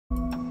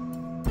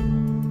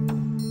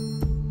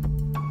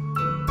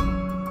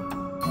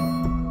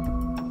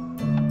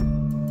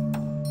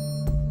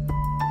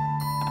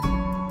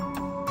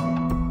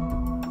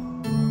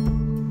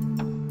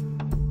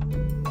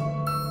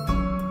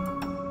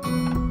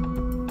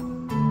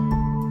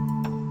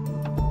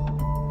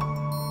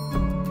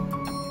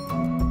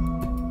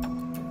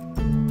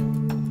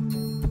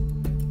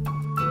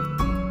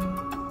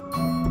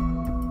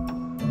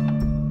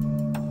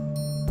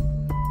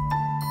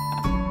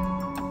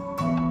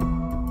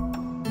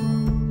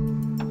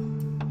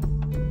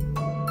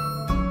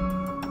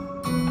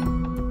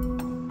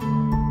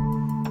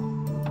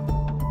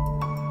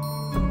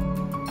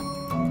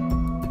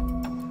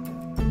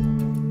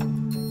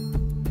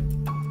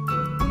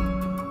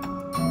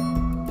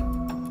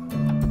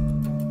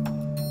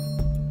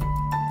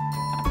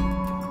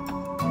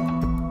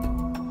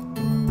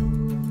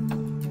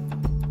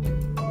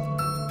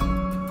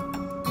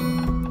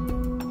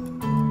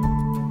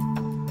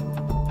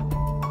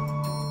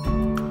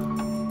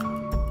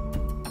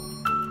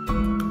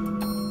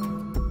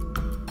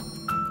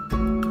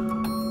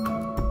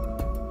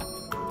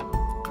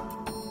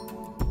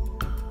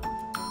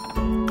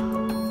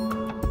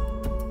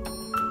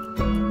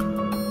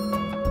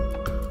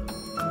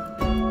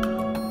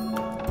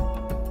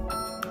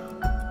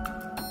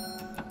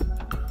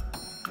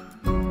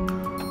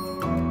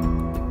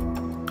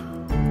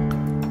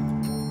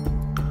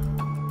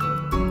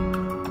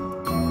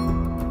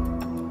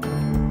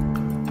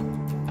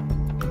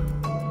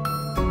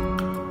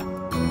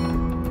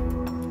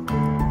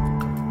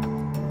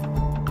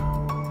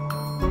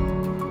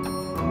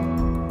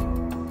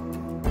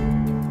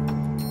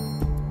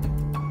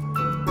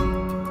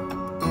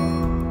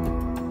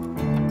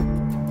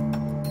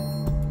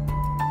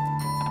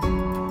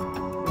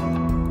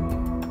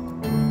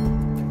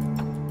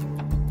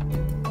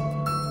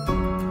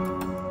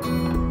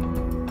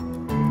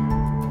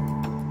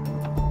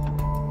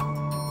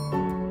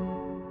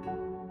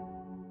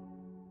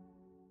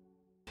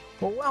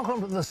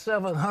Welcome to the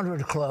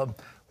 700 Club.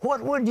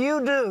 What would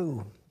you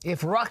do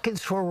if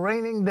rockets were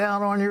raining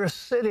down on your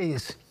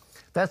cities?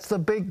 That's the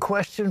big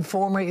question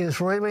former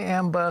Israeli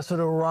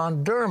Ambassador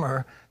Ron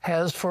Dermer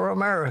has for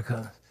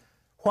Americans.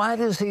 Why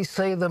does he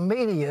say the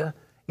media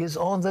is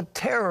on the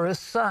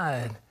terrorist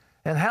side?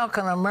 And how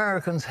can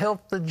Americans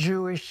help the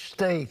Jewish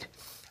state?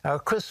 Our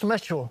Chris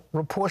Mitchell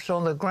reports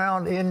on the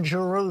ground in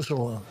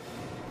Jerusalem.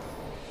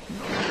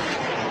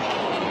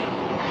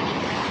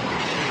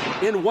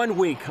 In 1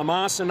 week,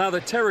 Hamas and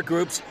other terror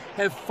groups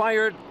have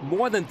fired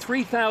more than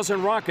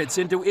 3,000 rockets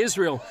into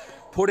Israel,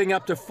 putting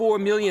up to 4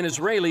 million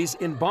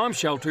Israelis in bomb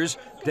shelters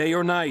day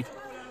or night.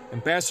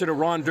 Ambassador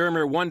Ron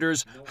Dermer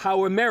wonders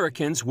how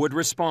Americans would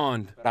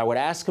respond. I would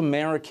ask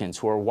Americans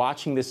who are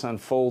watching this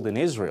unfold in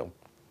Israel,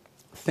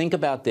 think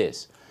about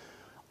this.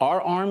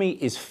 Our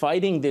army is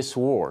fighting this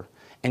war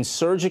and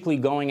surgically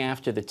going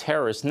after the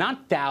terrorists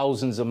not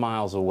thousands of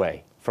miles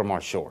away from our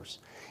shores.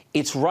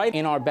 It's right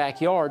in our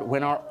backyard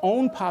when our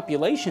own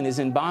population is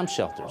in bomb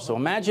shelters. So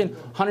imagine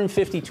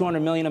 150, 200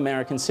 million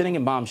Americans sitting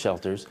in bomb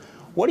shelters.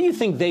 What do you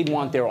think they'd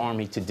want their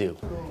army to do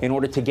in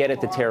order to get at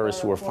the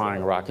terrorists who are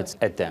firing rockets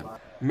at them?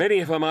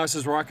 Many of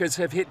Hamas's rockets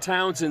have hit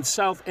towns in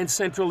south and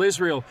central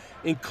Israel,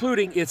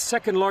 including its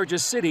second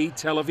largest city,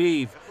 Tel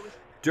Aviv.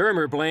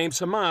 Dermer blames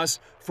Hamas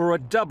for a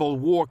double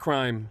war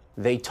crime.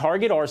 They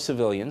target our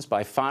civilians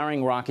by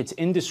firing rockets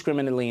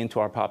indiscriminately into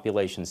our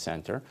population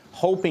center,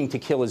 hoping to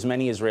kill as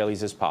many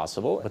Israelis as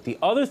possible. But the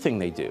other thing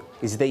they do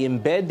is they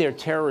embed their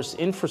terrorist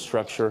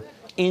infrastructure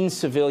in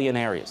civilian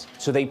areas.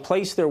 So they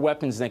place their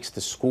weapons next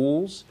to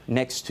schools,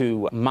 next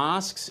to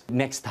mosques,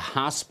 next to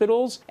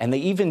hospitals, and they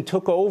even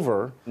took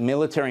over,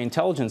 military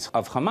intelligence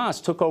of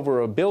Hamas took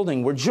over a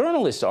building where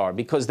journalists are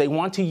because they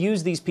want to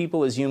use these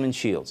people as human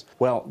shields.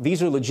 Well,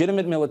 these are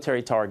legitimate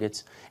military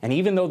targets, and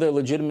even though they're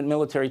legitimate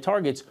military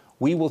targets,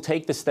 we will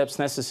take the steps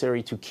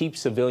necessary to keep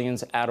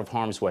civilians out of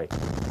harm's way.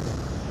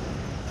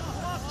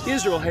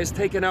 Israel has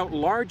taken out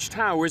large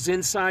towers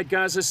inside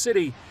Gaza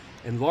City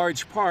and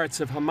large parts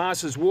of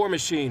Hamas's war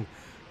machine,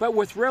 but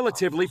with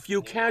relatively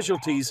few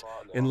casualties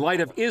in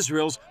light of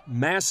Israel's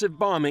massive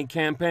bombing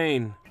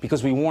campaign.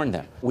 Because we warned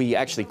them. We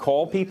actually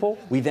call people.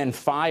 We then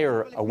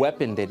fire a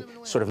weapon that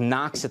sort of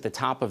knocks at the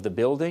top of the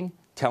building,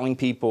 telling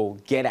people,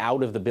 get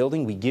out of the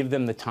building. We give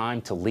them the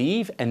time to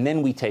leave, and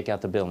then we take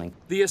out the building.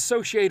 The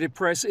Associated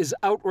Press is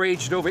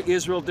outraged over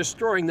Israel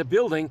destroying the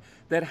building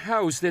that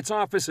housed its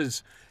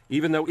offices,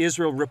 even though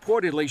Israel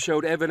reportedly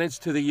showed evidence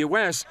to the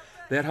U.S.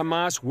 that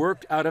Hamas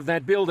worked out of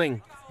that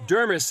building.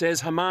 Dermer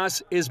says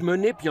Hamas is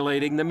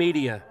manipulating the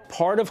media.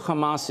 Part of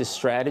Hamas's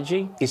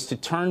strategy is to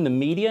turn the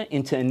media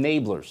into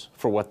enablers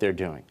for what they're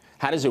doing.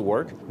 How does it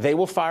work? They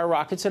will fire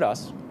rockets at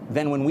us.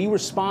 Then when we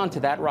respond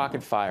to that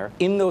rocket fire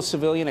in those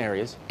civilian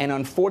areas and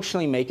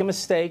unfortunately make a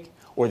mistake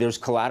or there's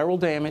collateral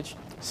damage,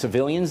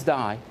 civilians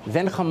die,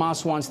 then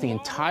Hamas wants the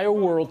entire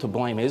world to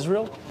blame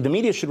Israel. The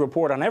media should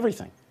report on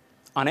everything.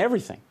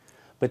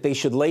 But they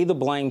should lay the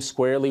blame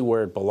squarely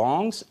where it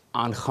belongs,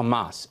 on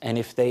Hamas. And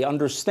if they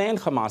understand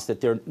Hamas,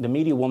 that the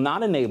media will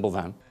not enable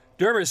them.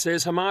 Dermer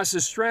says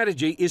Hamas's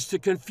strategy is to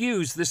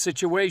confuse the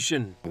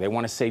situation. They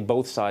want to say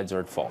both sides are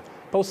at fault.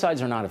 Both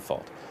sides are not at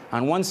fault.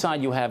 On one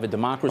side, you have a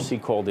democracy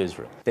called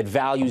Israel that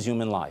values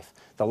human life,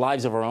 the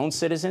lives of our own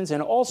citizens,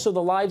 and also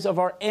the lives of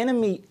our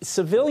enemy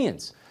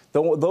civilians,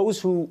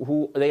 those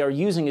who they are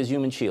using as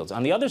human shields.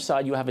 On the other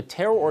side, you have a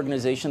terror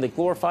organization that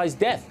glorifies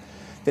death,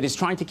 that is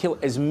trying to kill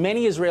as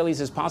many Israelis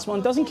as possible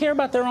and doesn't care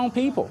about their own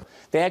people.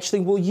 They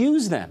actually will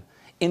use them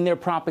in their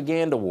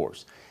propaganda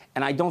wars.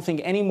 And I don't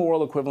think any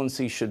moral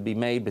equivalency should be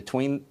made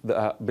between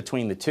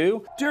the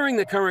two. During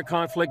the current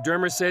conflict,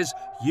 Dermer says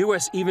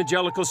U.S.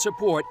 evangelical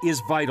support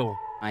is vital.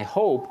 I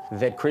hope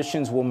that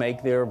Christians will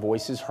make their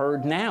voices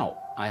heard now.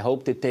 I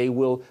hope that they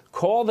will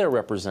call their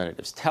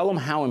representatives, tell them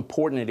how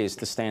important it is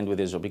to stand with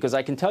Israel. Because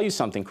I can tell you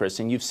something, Chris,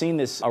 and you've seen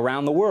this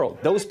around the world.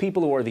 Those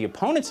people who are the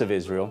opponents of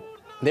Israel,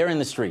 they're in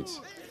the streets.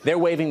 They're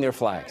waving their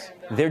flags.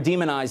 They're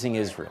demonizing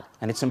Israel.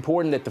 And it's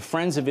important that the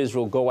friends of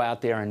Israel go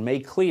out there and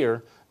make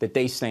clear that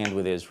they stand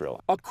with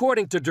Israel.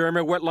 According to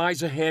Dermer, what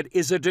lies ahead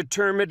is a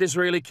determined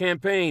Israeli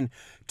campaign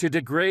to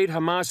degrade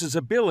Hamas's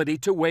ability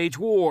to wage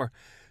war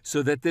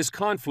so that this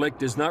conflict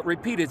does not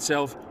repeat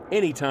itself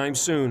anytime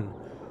soon.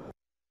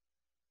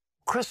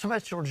 Chris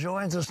Mitchell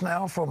joins us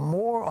now for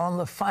more on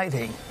the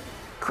fighting.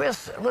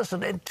 Chris,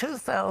 listen, in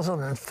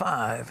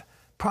 2005,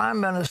 Prime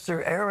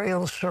Minister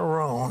Ariel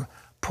Sharon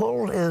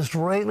pulled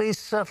Israeli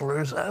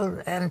settlers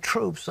out and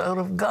troops out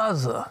of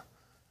Gaza.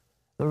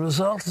 The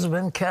result has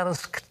been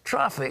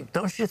catastrophic.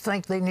 Don't you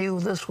think they knew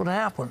this would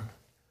happen?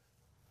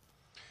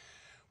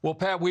 Well,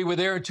 Pat, we were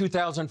there in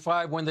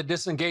 2005 when the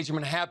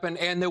disengagement happened,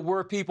 and there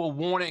were people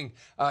warning.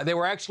 They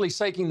were actually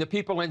saying the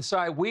people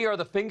inside, we are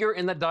the finger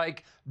in the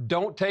dike.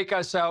 Don't take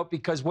us out,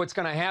 because what's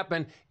going to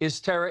happen is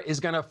terror is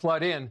going to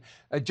flood in.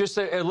 Just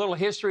a little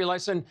history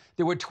lesson.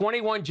 There were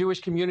 21 Jewish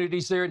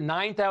communities there,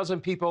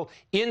 9,000 people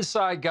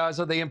inside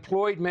Gaza. They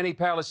employed many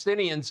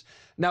Palestinians.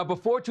 Now,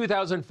 before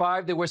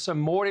 2005, there were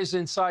some mortars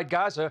inside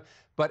Gaza,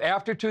 But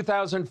after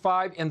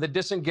 2005 and the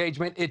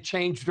disengagement, it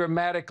changed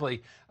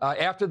dramatically.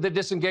 After the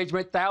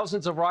disengagement,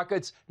 thousands of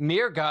rockets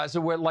near Gaza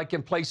were like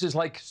in places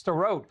like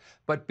Sderot.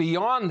 But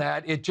beyond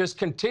that, it just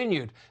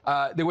continued.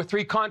 There were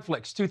 3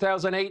 conflicts,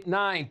 2008,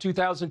 9,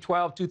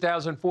 2012,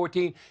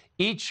 2014,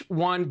 each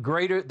one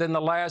greater than the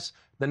last.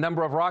 The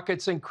number of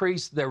rockets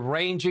increased, their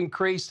range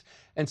increased.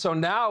 And so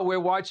now we're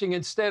watching,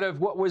 instead of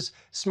what was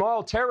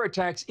small terror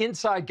attacks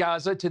inside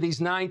Gaza to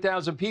these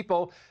 9,000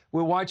 people,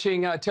 we're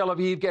watching Tel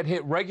Aviv get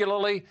hit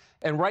regularly.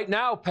 And right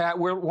now, Pat,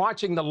 we're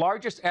watching the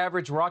largest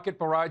average rocket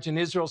barrage in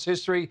Israel's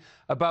history,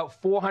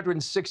 about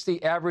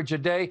 460 average a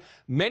day,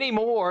 many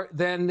more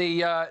than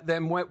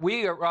what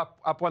we are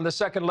up on the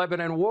Second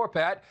Lebanon War,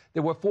 Pat.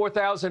 There were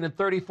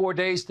 4,034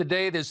 days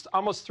today. There's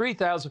almost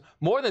 3,000,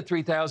 more than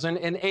 3,000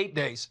 in 8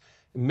 days.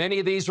 Many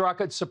of these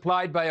rockets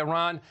supplied by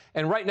Iran.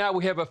 And right now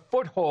we have a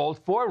foothold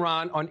for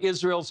Iran on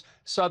Israel's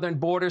southern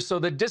border. So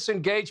the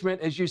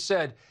disengagement, as you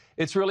said,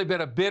 it's really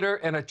been a bitter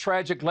and a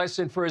tragic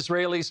lesson for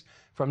Israelis.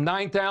 From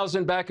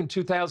 9,000 back in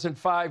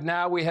 2005,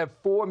 now we have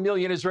 4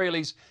 million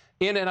Israelis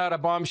in and out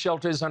of bomb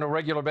shelters on a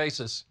regular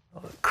basis.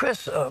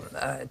 Chris,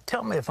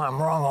 tell me if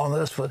I'm wrong on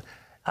this, but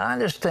I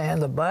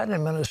understand the Biden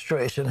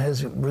administration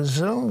has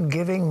resumed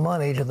giving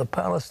money to the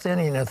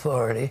Palestinian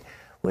Authority,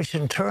 which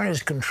in turn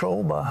is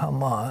controlled by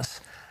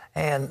Hamas,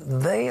 and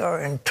they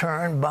are in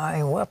turn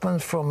buying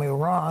weapons from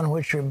Iran,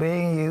 which are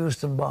being used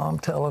to bomb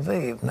Tel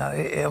Aviv. Now,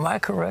 am I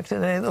correct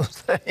in any of those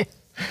things?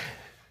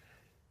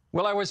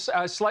 Well, I was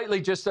slightly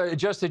just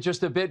adjusted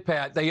just a bit,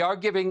 Pat. They are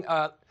giving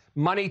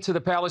money to the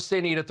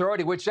Palestinian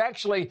Authority, which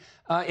actually,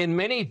 in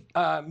many,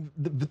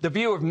 the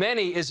view of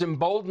many, is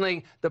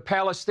emboldening the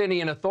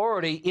Palestinian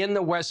Authority in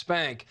the West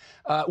Bank.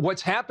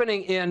 What's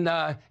happening in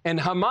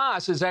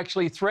Hamas is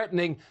actually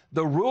threatening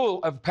the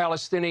rule of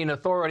Palestinian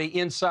Authority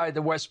inside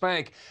the West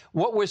Bank.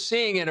 What we're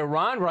seeing in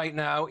Iran right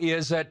now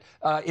is that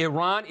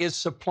Iran is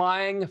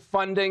supplying,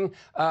 funding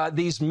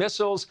these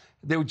missiles.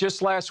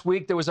 Just last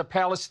week, there was a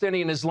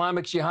Palestinian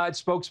Islamic Jihad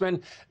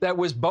spokesman that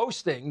was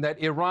boasting that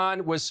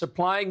Iran was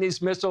supplying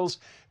these missiles.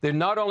 They're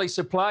not only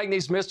supplying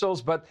these missiles,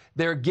 but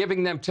they're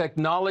giving them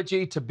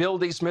technology to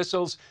build these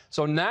missiles.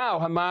 So now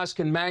Hamas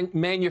can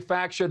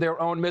manufacture their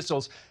own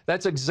missiles.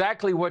 That's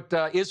exactly what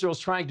Israel's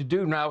trying to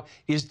do now,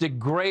 is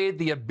degrade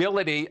the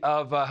ability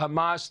of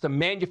Hamas to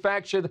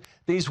manufacture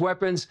these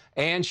weapons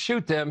and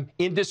shoot them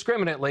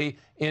indiscriminately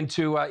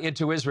into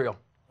Israel.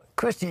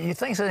 Chris, do you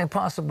think there's any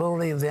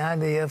possibility of the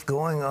IDF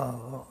going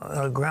on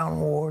a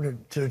ground war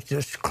to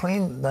just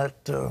clean that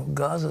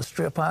Gaza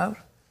Strip out?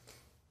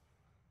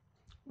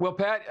 Well,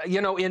 Pat,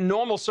 you know, in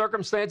normal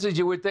circumstances,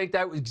 you would think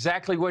that was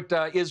exactly what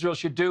Israel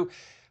should do.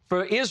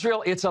 For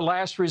Israel, it's a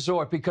last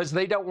resort because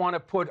they don't want to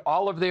put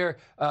all of their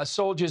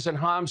soldiers in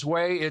harm's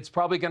way. It's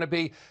probably going to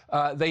be,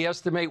 they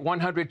estimate,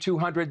 100,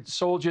 200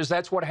 soldiers.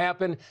 That's what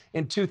happened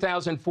in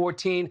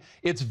 2014.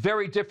 It's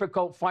very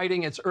difficult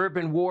fighting. It's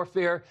urban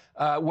warfare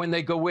when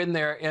they go in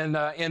there.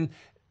 And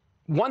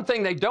one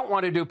thing they don't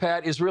want to do,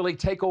 Pat, is really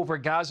take over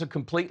Gaza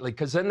completely,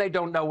 because then they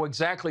don't know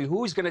exactly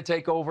who's going to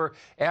take over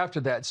after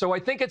that. So I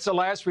think it's a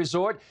last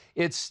resort.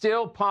 It's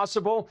still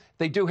possible.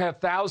 They do have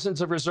thousands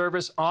of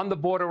reservists on the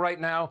border right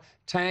now,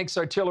 tanks,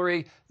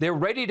 artillery. They're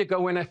ready to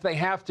go in if they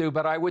have to,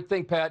 but I would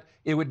think, Pat,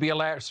 it would be a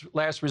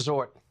last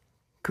resort.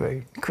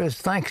 Great.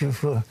 Chris, thank you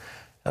for,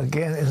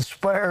 again,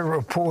 inspired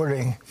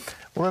reporting.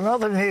 Well, in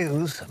other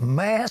news,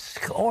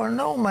 mask or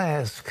no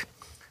mask?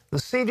 The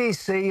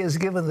CDC has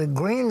given the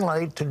green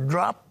light to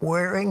drop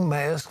wearing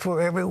masks for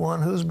everyone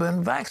who's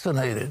been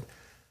vaccinated.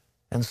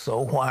 And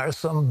so why are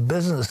some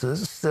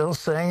businesses still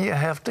saying you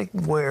have to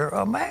wear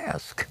a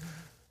mask?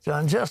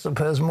 John Jessup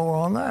has more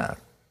on that.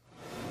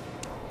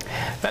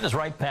 That is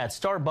right, Pat.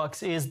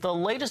 Starbucks is the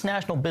latest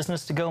national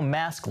business to go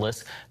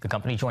maskless. The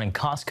company joining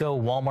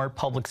Costco, Walmart,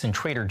 Publix, and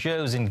Trader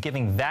Joe's in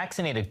giving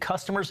vaccinated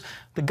customers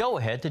the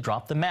go-ahead to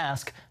drop the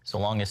mask, so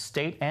long as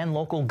state and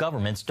local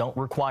governments don't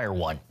require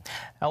one.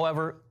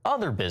 However,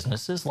 other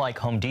businesses like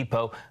Home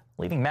Depot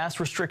leaving mask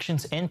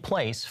restrictions in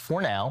place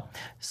for now.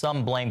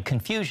 Some blame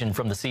confusion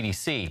from the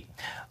CDC.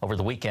 Over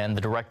the weekend,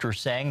 the director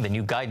saying the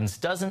new guidance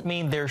doesn't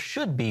mean there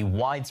should be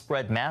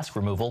widespread mask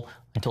removal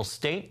until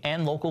state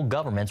and local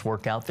governments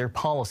work out their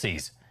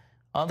policies.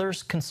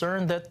 Others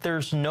concerned that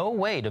there's no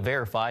way to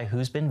verify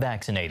who's been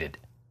vaccinated.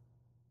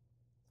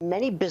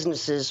 Many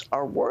businesses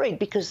are worried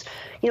because,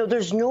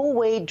 there's no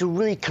way to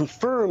really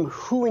confirm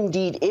who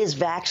indeed is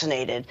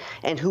vaccinated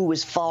and who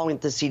is following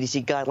the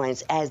CDC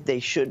guidelines as they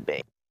should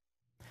be.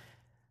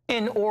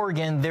 In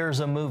Oregon,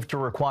 there's a move to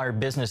require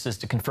businesses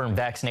to confirm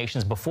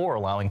vaccinations before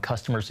allowing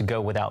customers to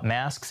go without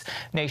masks.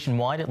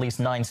 Nationwide, at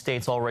least 9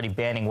 states already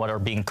banning what are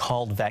being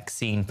called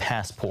vaccine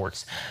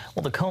passports.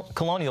 Well, the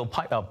Colonial,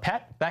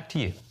 Pat, back to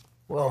you.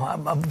 Well,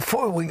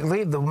 before we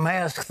leave the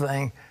mask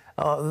thing,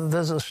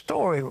 there's a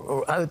story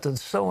out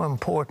that's so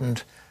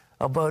important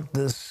about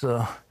this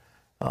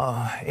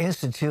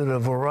Institute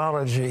of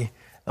Virology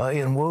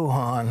in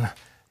Wuhan.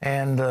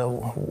 And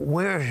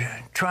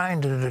we're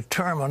trying to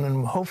determine,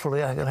 and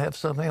hopefully I can have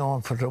something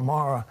on for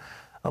tomorrow,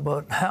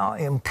 about how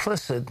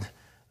implicit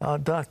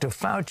Dr.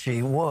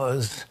 Fauci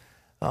was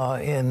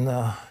in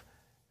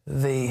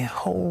the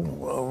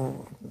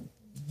whole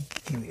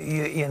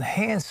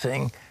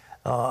enhancing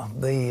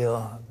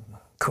the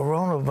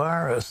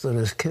coronavirus that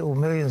has killed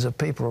millions of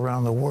people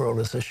around the world.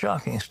 It's a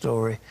shocking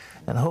story,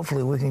 and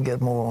hopefully we can get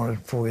more on it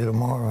for you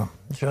tomorrow.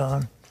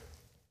 John?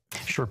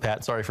 Sure,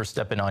 Pat. Sorry for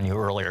stepping on you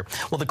earlier.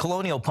 Well, the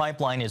Colonial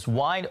Pipeline is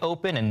wide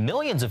open, and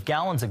millions of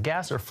gallons of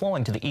gas are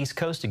flowing to the East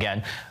Coast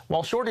again.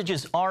 While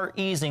shortages are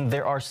easing,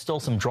 there are still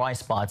some dry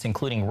spots,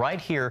 including right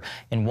here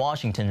in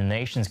Washington, the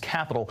nation's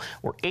capital,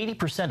 where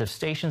 80% of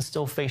stations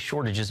still face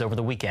shortages over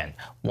the weekend.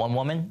 One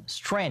woman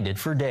stranded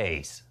for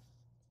days.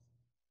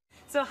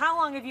 So how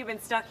long have you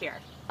been stuck here?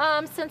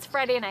 Since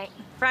Friday night.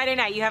 Friday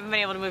night, you haven't been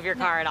able to move your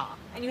car at all.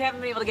 And you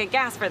haven't been able to get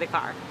gas for the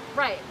car.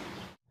 Right.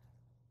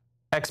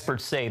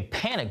 Experts say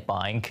panic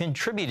buying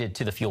contributed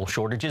to the fuel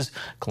shortages.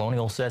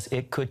 Colonial says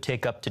it could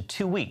take up to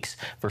 2 weeks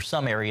for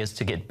some areas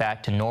to get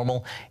back to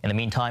normal. In the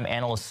meantime,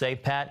 analysts say,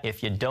 Pat,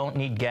 if you don't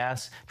need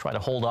gas, try to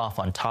hold off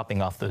on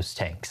topping off those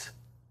tanks.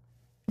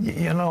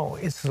 You know,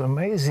 it's an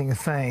amazing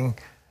thing.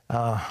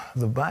 The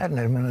Biden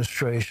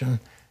administration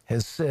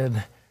has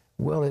said,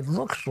 well, it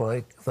looks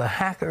like the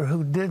hacker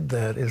who did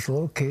that is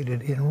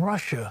located in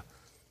Russia.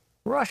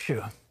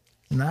 Russia,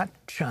 not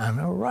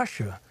China,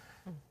 Russia.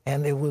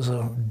 And it was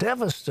a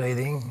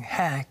devastating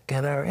hack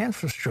at our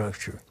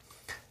infrastructure.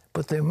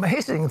 But the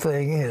amazing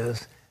thing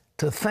is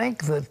to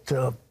think that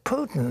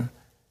Putin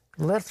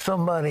let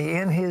somebody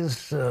in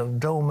his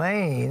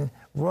domain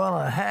run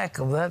a hack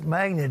of that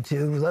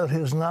magnitude without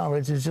his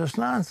knowledge is just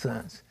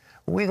nonsense.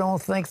 We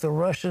don't think the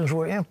Russians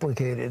were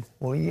implicated.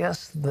 Well,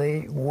 yes,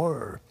 they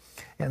were.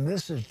 And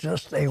this is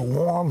just a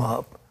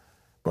warm-up.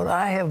 But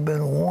I have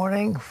been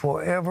warning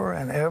forever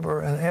and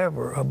ever and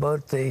ever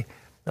about the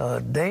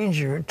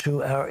danger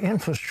to our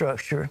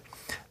infrastructure,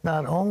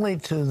 not only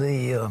to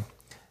the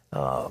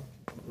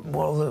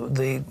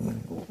the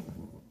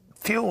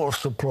fuel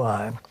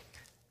supply,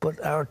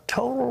 but our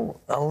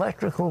total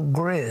electrical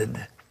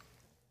grid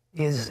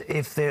is,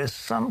 if there's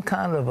some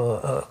kind of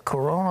a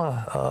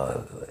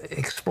corona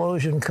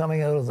explosion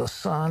coming out of the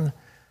sun,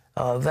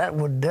 that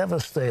would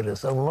devastate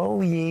us. A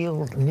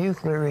low-yield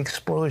nuclear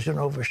explosion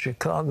over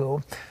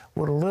Chicago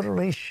would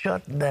literally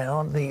shut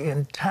down the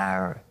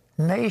entire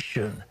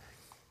nation.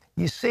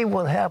 You see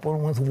what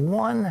happened with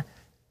one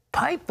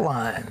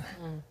pipeline.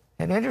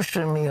 And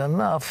interestingly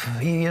enough,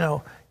 you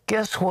know,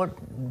 guess what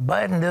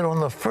Biden did on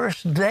the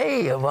first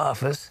day of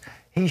office?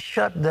 He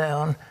shut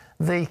down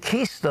the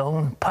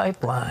Keystone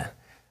pipeline.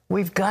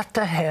 We've got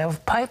to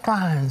have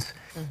pipelines,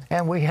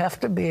 and we have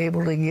to be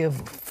able to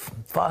give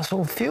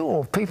fossil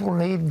fuel. People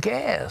need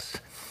gas,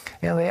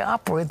 and they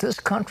operate. This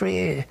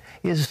country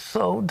is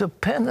so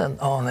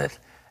dependent on it.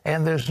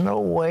 And there's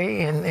no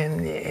way in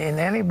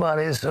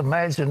anybody's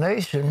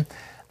imagination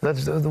that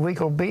we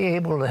could be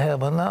able to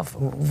have enough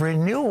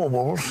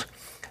renewables,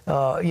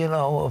 you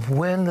know, of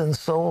wind and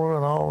solar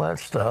and all that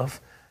stuff,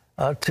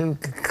 to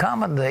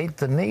accommodate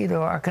the need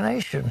of our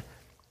nation.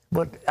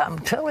 But I'm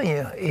telling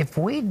you, if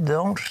we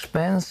don't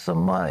spend some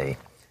money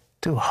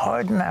to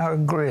harden our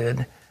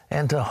grid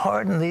and to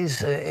harden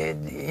these,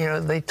 you know,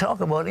 they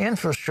talk about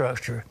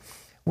infrastructure.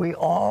 We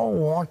all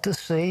want to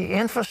see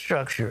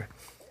infrastructure.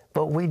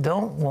 But we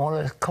don't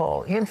want to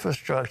call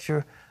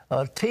infrastructure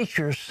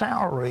teachers'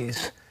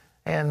 salaries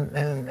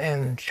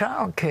and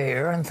child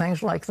care and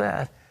things like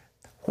that.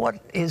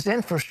 What is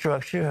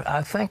infrastructure?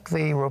 I think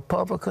the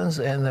Republicans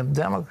and the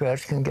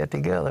Democrats can get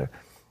together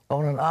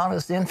on an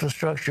honest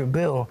infrastructure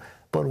bill,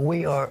 but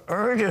we are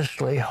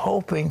earnestly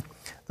hoping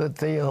that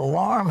the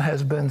alarm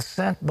has been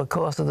sent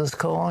because of this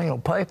Colonial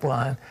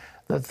Pipeline,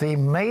 that the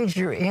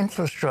major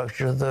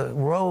infrastructure, the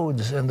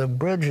roads and the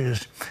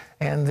bridges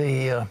and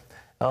the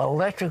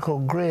electrical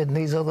grid and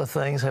these other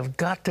things have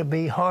got to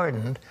be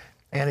hardened,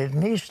 and it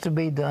needs to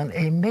be done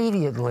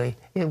immediately.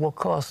 It will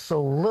cost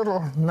so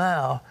little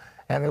now,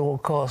 and it will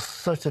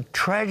cost such a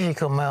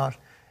tragic amount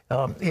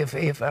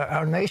if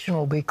our nation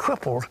will be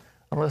crippled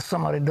unless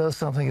somebody does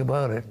something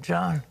about it.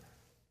 John?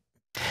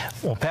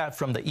 Well, Pat,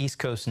 from the East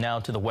Coast now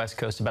to the West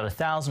Coast, about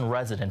 1,000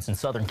 residents in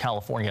Southern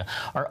California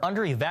are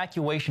under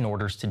evacuation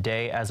orders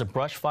today as a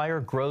brush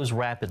fire grows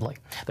rapidly.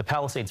 The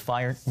Palisades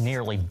fire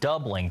nearly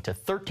doubling to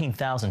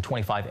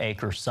 13,025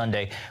 acres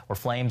Sunday, where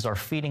flames are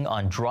feeding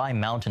on dry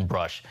mountain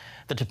brush.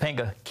 The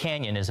Topanga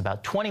Canyon is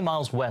about 20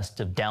 miles west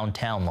of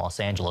downtown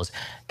Los Angeles.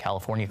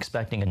 California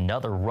expecting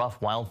another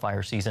rough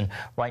wildfire season.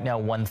 Right now,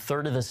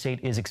 1/3 of the state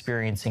is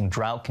experiencing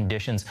drought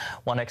conditions.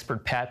 One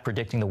expert, Pat,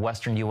 predicting the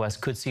western U.S.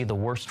 could see the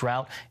worst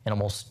drought in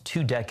almost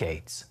 2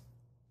 decades.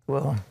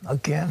 Well,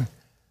 again,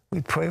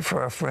 we pray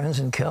for our friends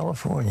in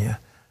California.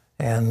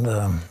 And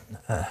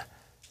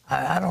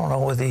I don't know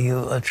whether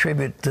you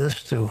attribute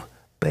this to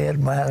bad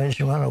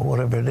management or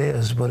whatever it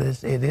is, but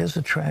it is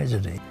a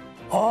tragedy.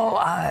 All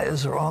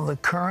eyes are on the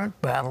current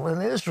battle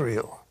in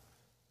Israel.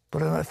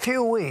 But in a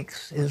few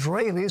weeks,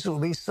 Israelis will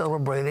be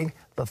celebrating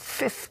the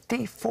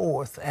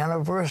 54th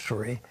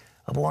anniversary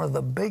of one of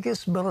the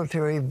biggest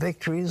military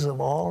victories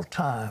of all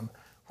time,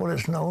 what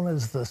is known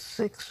as the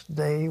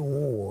Six-Day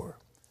War.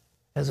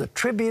 As a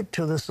tribute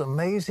to this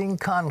amazing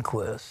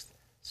conquest,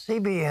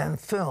 CBN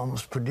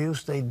Films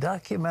produced a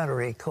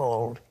documentary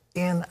called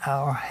In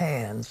Our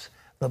Hands,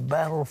 The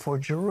Battle for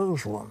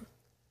Jerusalem.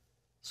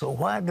 So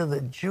why do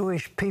the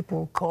Jewish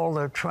people call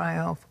their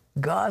triumph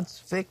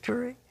God's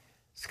victory?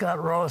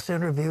 Scott Ross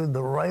interviewed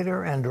the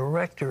writer and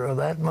director of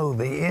that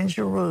movie in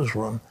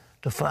Jerusalem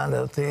to find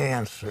out the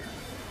answer.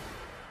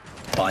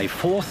 By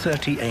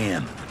 4:30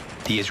 a.m.,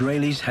 the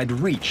Israelis had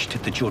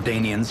reached the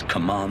Jordanians'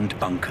 command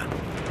bunker.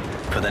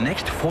 For the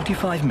next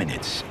 45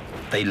 minutes,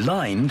 they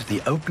lined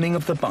the opening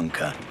of the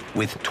bunker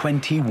with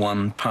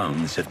 21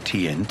 pounds of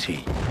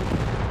TNT.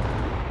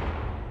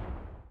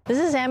 This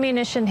is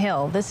Ammunition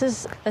Hill. This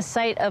is the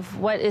site of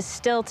what is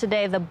still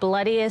today the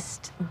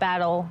bloodiest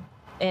battle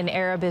in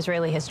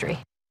Arab-Israeli history.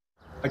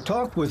 I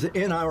talked with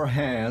In Our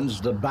Hands,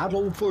 the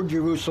Battle for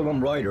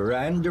Jerusalem writer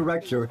and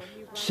director,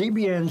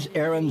 CBN's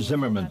Aaron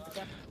Zimmerman.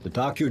 The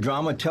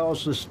docudrama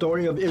tells the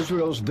story of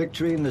Israel's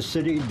victory in the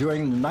city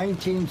during the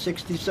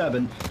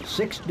 1967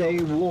 Six-Day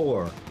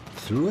War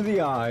through the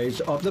eyes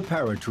of the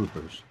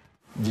paratroopers.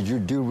 Did you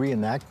do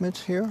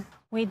reenactments here?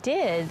 We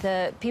did.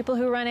 The people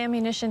who run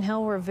Ammunition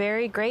Hill were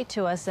very great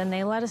to us, and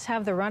they let us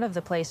have the run of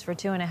the place for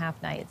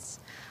 2.5 nights.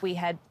 We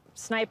had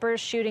snipers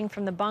shooting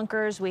from the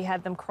bunkers. We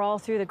had them crawl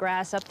through the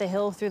grass, up the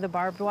hill, through the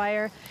barbed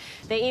wire.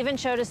 They even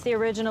showed us the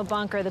original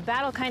bunker. The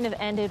battle kind of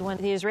ended when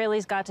the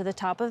Israelis got to the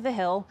top of the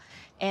hill,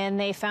 and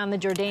they found the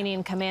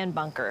Jordanian command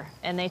bunker.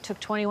 And they took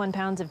 21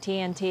 pounds of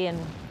TNT and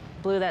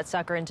blew that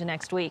sucker into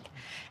next week.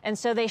 And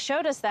so they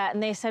showed us that,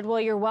 and they said,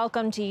 well, you're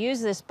welcome to use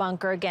this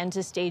bunker again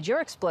to stage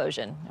your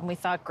explosion. And we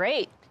thought,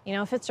 great. You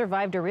know, if it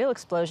survived a real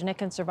explosion, it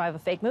can survive a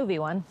fake movie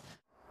one.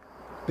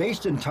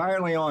 Based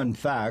entirely on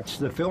facts,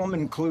 the film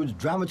includes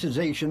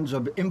dramatizations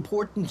of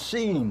important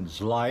scenes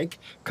like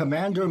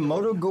Commander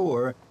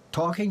Motogor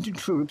talking to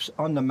troops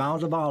on the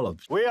Mount of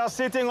Olives. We are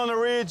sitting on a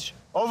ridge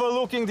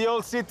overlooking the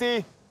old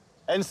city,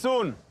 and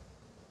soon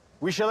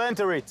we shall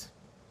enter it.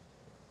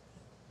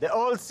 The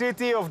old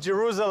city of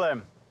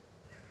Jerusalem,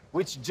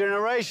 which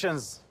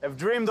generations have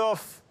dreamed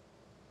of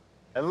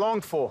and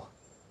longed for.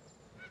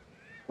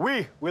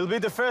 We will be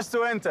the first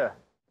to enter.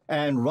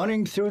 And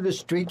running through the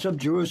streets of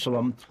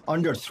Jerusalem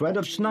under threat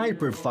of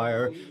sniper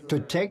fire to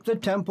take the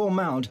Temple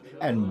Mount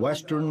and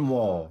Western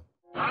Wall.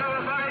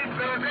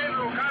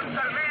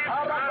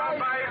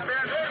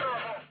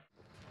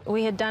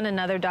 We had done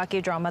another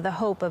docudrama, The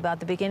Hope, about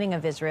the beginning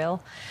of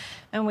Israel,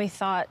 and we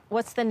thought,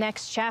 what's the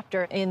next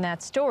chapter in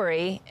that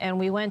story? And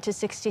we went to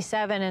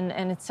 67,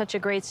 and it's such a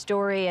great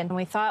story, and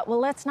we thought, well,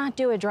 let's not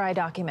do a dry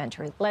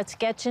documentary. Let's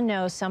get to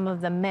know some of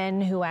the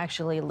men who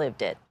actually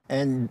lived it.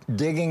 And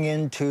digging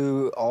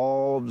into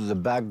all the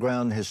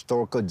background,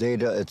 historical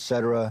data,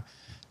 etc.,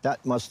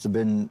 that must have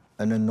been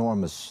an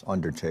enormous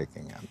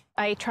undertaking.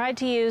 I tried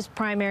to use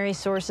primary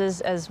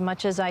sources as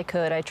much as I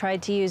could. I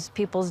tried to use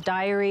people's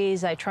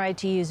diaries. I tried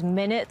to use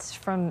minutes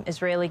from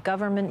Israeli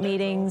government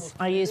meetings.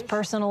 I used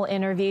personal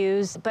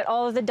interviews, but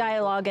all of the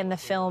dialogue in the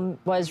film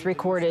was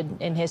recorded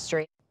in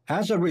history.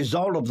 As a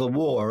result of the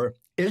war,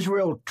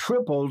 Israel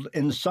tripled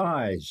in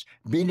size,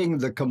 beating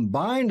the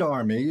combined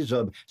armies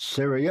of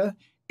Syria,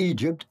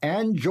 Egypt,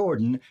 and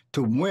Jordan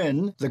to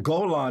win the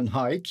Golan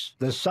Heights,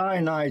 the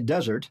Sinai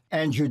Desert,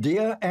 and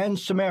Judea and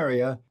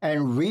Samaria,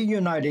 and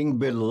reuniting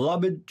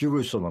beloved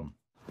Jerusalem.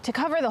 To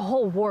cover the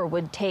whole war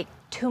would take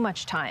too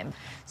much time.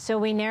 So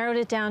we narrowed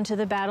it down to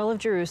the Battle of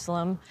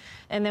Jerusalem,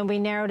 and then we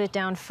narrowed it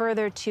down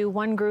further to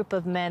one group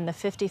of men, the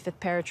 55th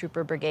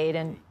Paratrooper Brigade.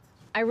 And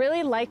I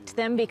really liked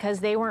them because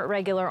they weren't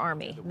regular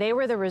Army. They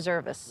were the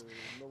reservists.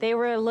 They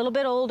were a little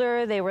bit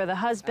older. They were the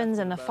husbands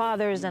and the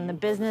fathers and the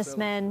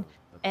businessmen.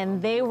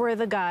 And they were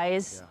the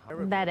guys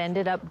that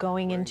ended up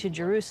going into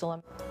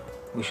Jerusalem.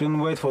 We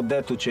shouldn't wait for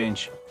that to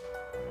change.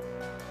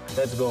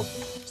 Let's go.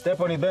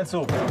 Step on it,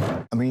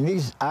 Bensu. I mean,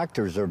 these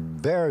actors are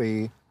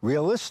very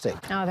realistic.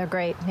 Oh, they're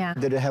great, yeah.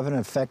 Did it have an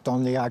effect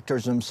on the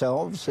actors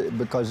themselves?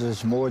 Because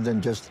it's more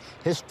than just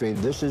history.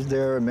 This is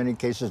in many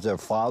cases, their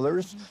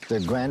fathers,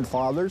 their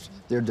grandfathers.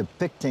 They're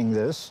depicting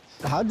this.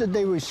 How did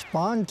they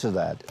respond to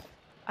that?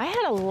 I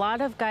had a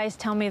lot of guys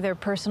tell me their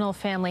personal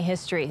family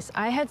histories.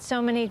 I had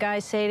so many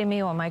guys say to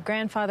me, well, my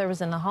grandfather was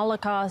in the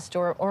Holocaust,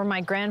 or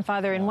my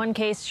grandfather, in one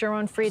case,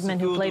 Sharon Friedman,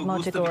 who played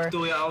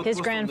Motogor,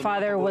 his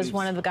grandfather was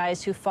one of the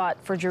guys who fought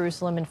for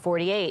Jerusalem in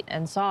 '48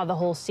 and saw the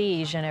whole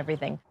siege and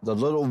everything. The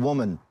little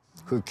woman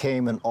who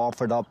came and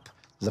offered up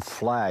the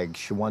flag,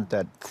 she wanted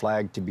that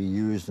flag to be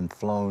used and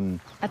flown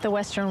at the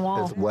Western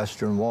Wall. At the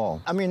Western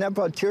Wall. I mean, that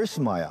brought tears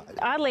to my eyes.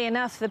 Oddly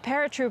enough, the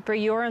paratrooper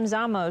Yoram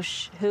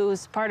Zamosh,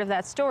 who's part of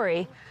that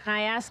story,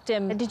 I asked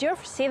him, did you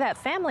ever see that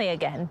family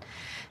again?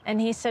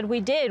 And he said, we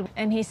did.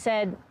 And he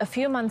said, a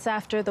few months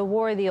after the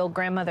war, the old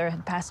grandmother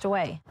had passed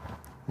away.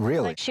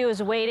 Really? Like she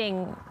was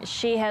waiting.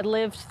 She had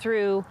lived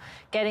through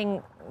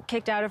getting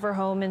kicked out of her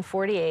home in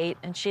 '48,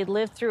 and she had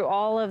lived through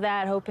all of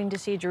that, hoping to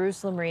see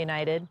Jerusalem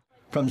reunited.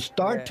 From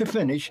start to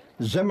finish,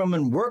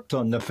 Zimmerman worked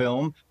on the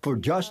film for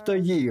just a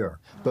year.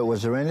 But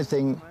was there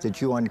anything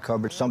that you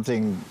uncovered,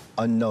 something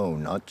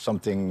unknown, not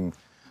something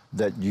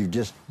that you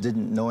just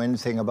didn't know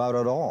anything about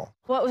at all.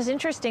 What was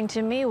interesting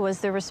to me was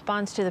the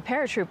response to the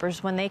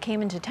paratroopers when they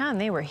came into town.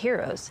 They were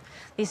heroes.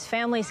 These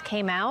families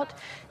came out.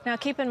 Now,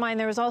 keep in mind,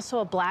 there was also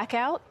a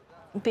blackout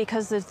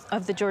because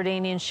of the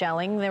Jordanian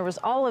shelling. There was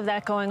all of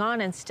that going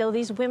on, and still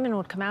these women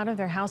would come out of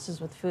their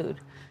houses with food.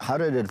 How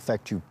did it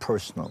affect you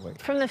personally?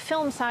 From the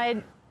film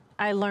side,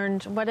 I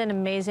learned what an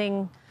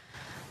amazing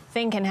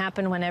thing can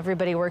happen when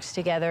everybody works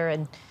together,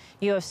 and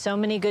you have so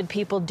many good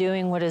people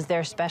doing what is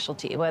their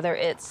specialty, whether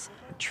it's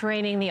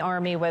training the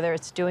Army, whether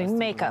it's doing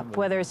makeup,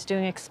 whether it's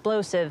doing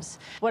explosives.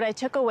 What I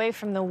took away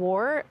from the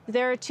war,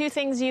 there are two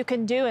things you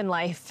can do in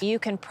life. You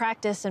can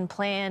practice and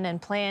plan,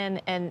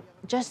 and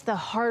just the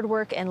hard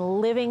work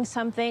and living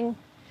something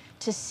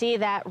to see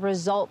that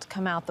result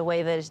come out the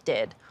way that it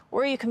did.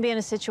 Or you can be in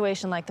a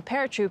situation like the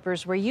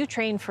paratroopers where you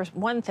train for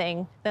one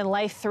thing, then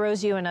life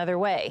throws you another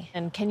way.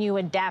 And can you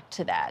adapt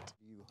to that?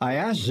 I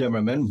asked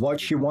Zimmerman what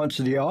she wants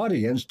the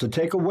audience to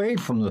take away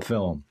from the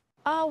film.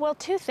 Well,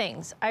 two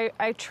things.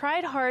 I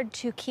tried hard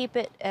to keep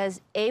it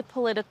as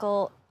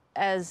apolitical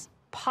as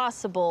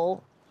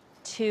possible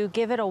to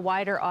give it a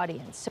wider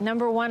audience.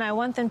 Number one, I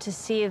want them to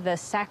see the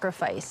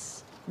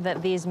sacrifice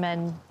that these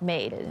men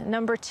made.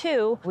 Number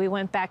two, we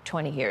went back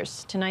 20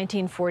 years to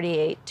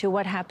 1948 to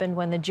what happened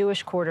when the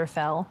Jewish quarter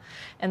fell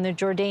and the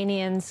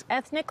Jordanians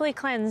ethnically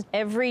cleansed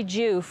every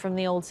Jew from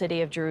the old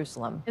city of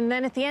Jerusalem. And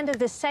then at the end of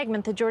this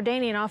segment, the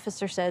Jordanian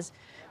officer says,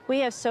 "We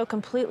have so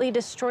completely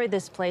destroyed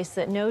this place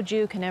that no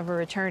Jew can ever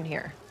return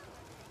here."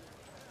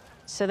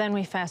 So then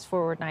we fast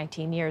forward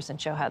 19 years and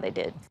show how they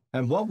did.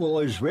 And what will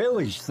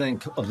Israelis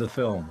think of the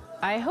film?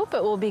 I hope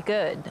it will be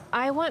good.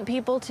 I want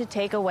people to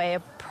take away a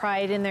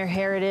pride in their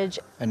heritage.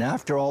 And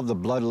after all the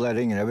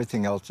bloodletting and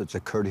everything else that's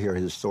occurred here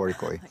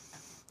historically,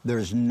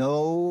 there's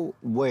no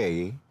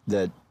way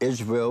that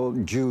Israel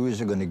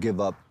Jews are going to give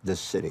up this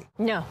city.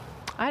 No,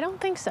 I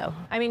don't think so.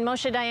 I mean,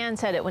 Moshe Dayan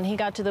said it when he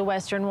got to the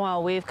Western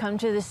Wall. We've come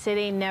to the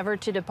city never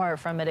to depart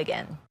from it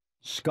again.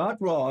 Scott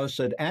Ross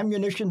at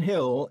Ammunition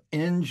Hill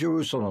in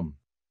Jerusalem.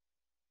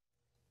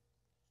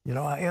 You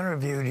know, I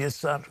interviewed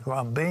Yitzhak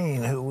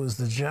Rabin, who was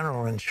the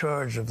general in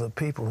charge of the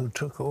people who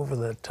took over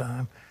that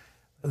time.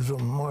 It was a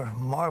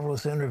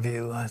marvelous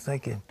interview. I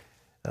think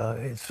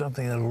it's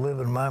something that'll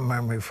live in my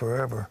memory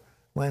forever.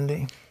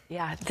 Wendy?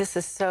 Yeah, this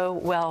is so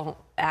well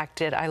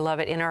acted. I love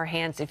it. In Our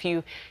Hands. If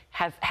you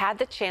have had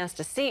the chance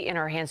to see In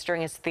Our Hands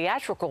during its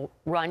theatrical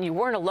run, you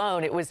weren't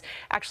alone. It was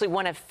actually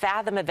one of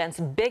Fathom Events'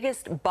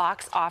 biggest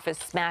box office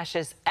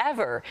smashes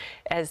ever.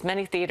 As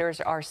many theaters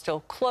are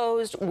still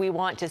closed, we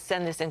want to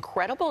send this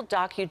incredible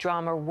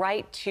docudrama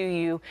right to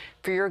you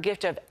for your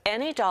gift of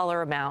any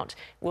dollar amount.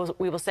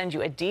 We will send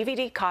you a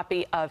DVD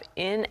copy of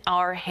In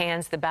Our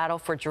Hands, The Battle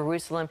for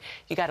Jerusalem.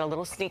 You got a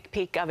little sneak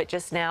peek of it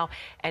just now.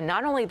 And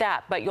not only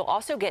that, but you'll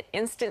also get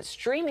instant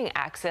streaming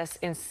access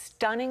in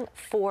stunning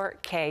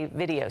 4K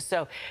video.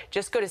 So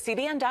just go to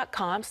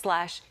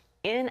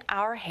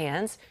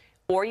cbn.com/inourhands,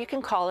 or you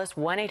can call us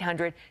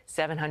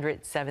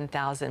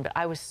 1-800-700-7000. But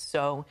I was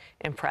so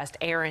impressed.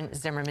 Aaron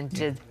Zimmerman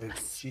did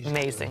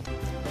amazing.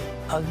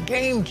 A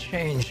game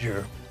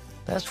changer.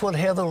 That's what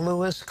Heather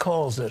Lewis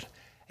calls it.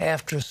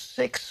 After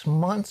 6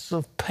 months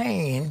of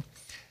pain,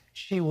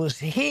 she was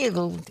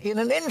healed in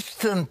an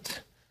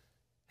instant.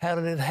 How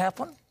did it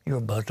happen? You're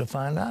about to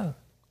find out.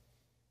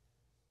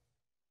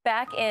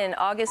 Back in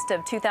August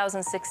of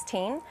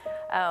 2016,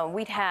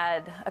 we'd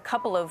had a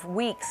couple of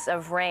weeks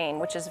of rain,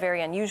 which is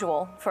very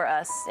unusual for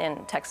us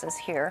in Texas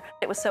here.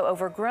 It was so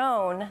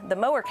overgrown, the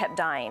mower kept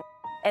dying.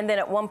 And then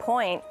at one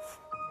point,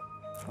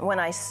 when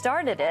I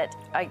started it,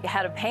 I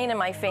had a pain in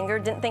my finger,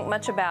 didn't think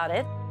much about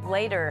it.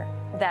 Later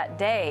that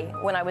day,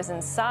 when I was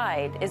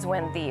inside, is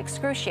when the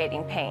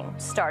excruciating pain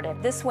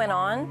started. This went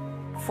on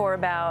for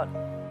about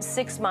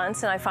 6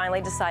 months, and I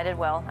finally decided,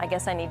 well, I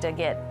guess I need to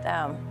get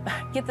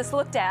this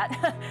looked at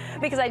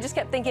because I just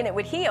kept thinking it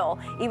would heal,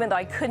 even though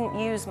I couldn't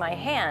use my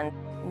hand.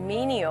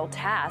 Menial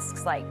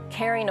tasks like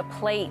carrying a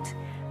plate,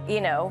 you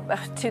know,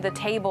 to the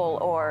table,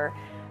 or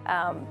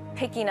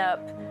picking up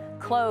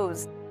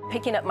clothes,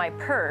 picking up my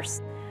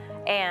purse,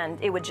 and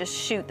it would just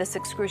shoot this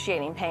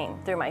excruciating pain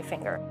through my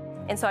finger.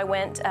 And so I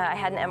went, I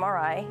had an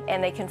MRI,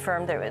 and they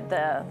confirmed that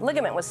the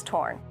ligament was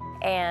torn.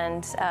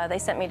 And they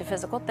sent me to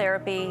physical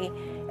therapy,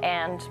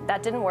 and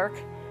that didn't work.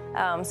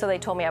 So they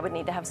told me I would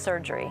need to have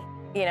surgery.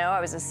 You know, I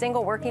was a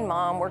single working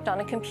mom, worked on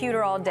a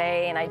computer all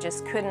day, and I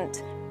just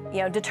couldn't,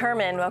 you know,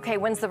 determine, okay,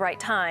 when's the right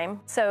time?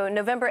 So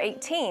November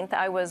 18th,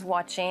 I was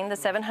watching the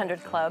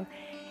 700 Club,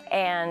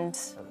 and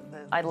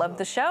I loved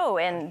the show,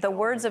 and the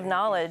words of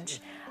knowledge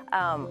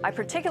I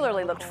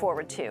particularly looked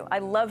forward to. I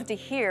love to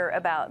hear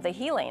about the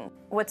healing.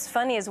 What's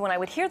funny is when I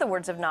would hear the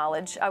words of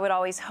knowledge, I would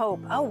always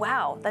hope, oh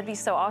wow, that'd be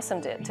so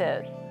awesome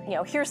to you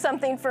know, hear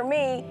something for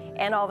me.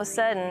 And all of a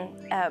sudden,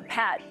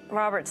 Pat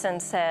Robertson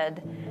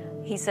said,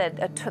 he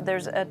said,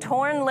 there's a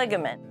torn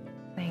ligament.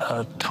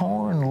 A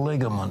torn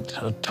ligament,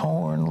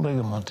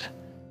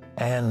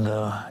 and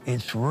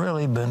it's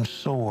really been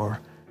sore.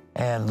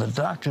 And the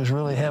doctors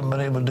really haven't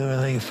been able to do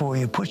anything for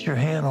you. Put your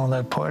hand on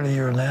that part of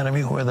your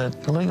anatomy where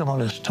that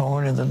ligament is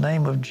torn in the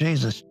name of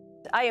Jesus.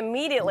 I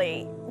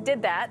immediately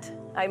did that.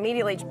 I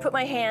immediately put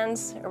my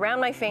hands around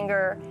my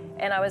finger,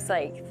 and I was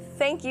like,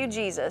 thank you,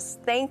 Jesus.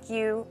 Thank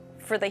you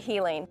for the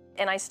healing.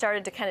 And I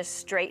started to kind of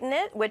straighten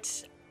it,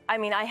 which, I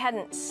mean, I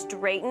hadn't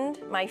straightened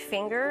my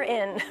finger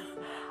in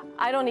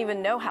I don't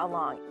even know how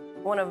long.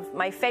 One of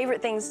my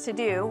favorite things to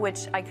do,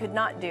 which I could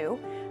not do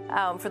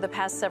for the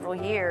past several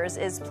years,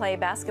 is play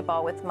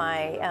basketball with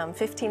my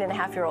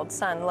 15-and-a-half-year-old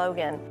son,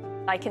 Logan.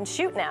 I can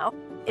shoot now.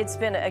 It's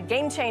been a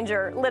game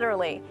changer,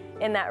 literally,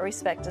 in that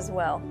respect as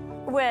well.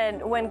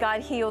 When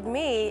God healed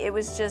me, it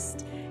was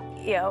just,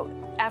 you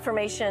know,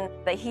 affirmation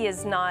that He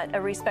is not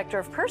a respecter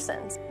of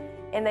persons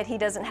and that He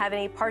doesn't have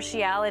any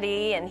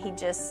partiality, and He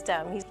just,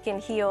 He can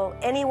heal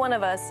any one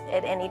of us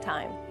at any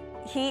time.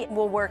 He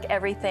will work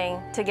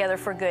everything together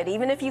for good.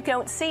 Even if you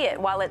don't see it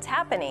while it's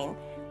happening,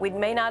 we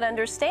may not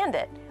understand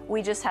it.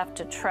 We just have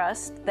to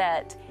trust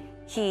that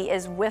He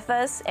is with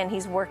us and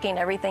He's working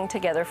everything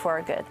together for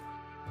our good.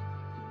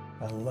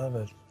 I love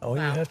it. All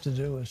you have to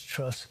do is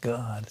trust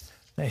God.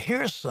 Now,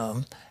 here's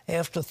some.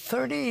 After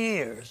 30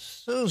 years,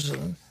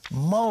 Susan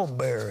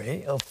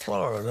Mulberry of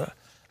Florida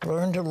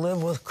learned to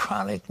live with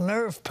chronic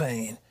nerve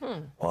pain.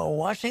 While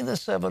watching the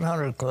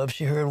 700 Club,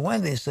 she heard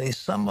Wendy say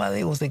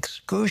somebody with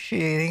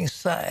excruciating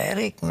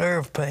sciatic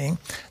nerve pain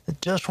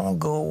that just won't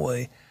go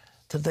away.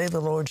 Today, the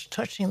Lord's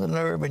touching the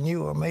nerve, and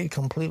you are made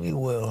completely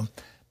well.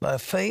 By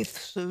faith,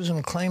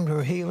 Susan claimed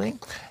her healing,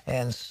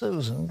 and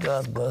Susan,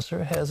 God bless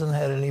her, hasn't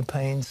had any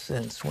pain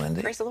since.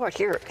 Wendy? Praise the Lord.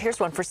 Here's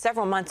one. For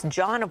several months,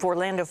 John of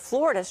Orlando,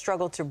 Florida,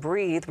 struggled to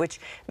breathe,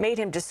 which made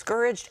him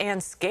discouraged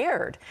and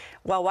scared.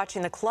 While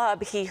watching the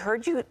club, he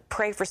heard you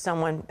pray for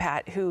someone,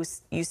 Pat, who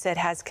you said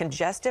has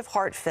congestive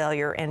heart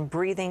failure and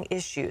breathing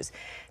issues.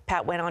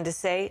 Pat went on to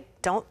say,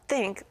 don't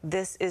think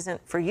this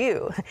isn't for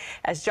you.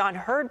 As John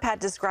heard Pat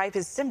describe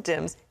his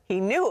symptoms,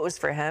 he knew it was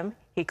for him.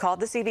 He called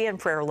the CBN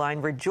prayer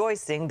line,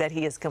 rejoicing that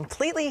he is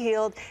completely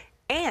healed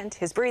and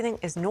his breathing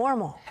is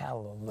normal.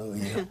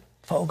 Hallelujah.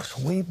 Folks,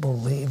 we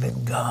believe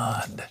in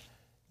God.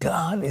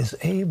 God is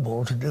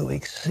able to do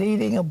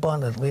exceeding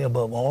abundantly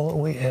above all that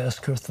we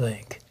ask or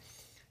think.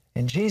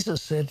 And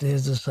Jesus said to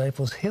his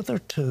disciples,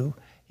 hitherto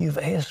you've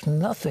asked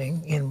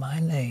nothing in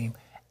my name.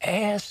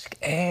 Ask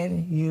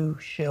and you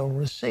shall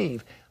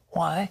receive.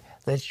 Why?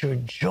 That your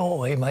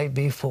joy might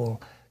be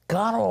full.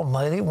 God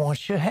Almighty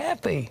wants you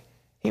happy.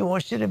 He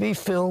wants you to be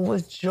filled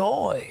with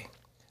joy.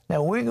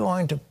 Now, we're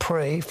going to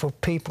pray for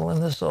people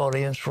in this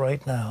audience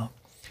right now,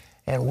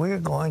 and we're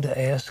going to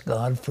ask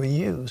God for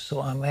you.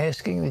 So I'm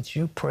asking that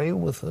you pray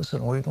with us,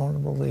 and we're going to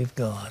believe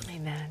God.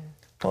 Amen.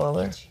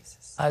 Father,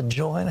 I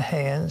join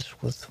hands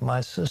with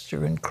my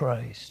sister in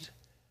Christ,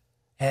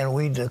 and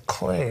we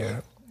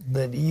declare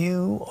that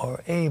you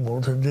are able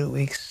to do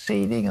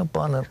exceeding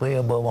abundantly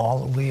above all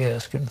that we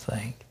ask and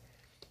think.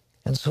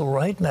 And so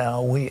right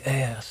now we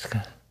ask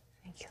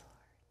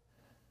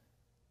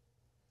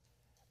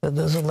that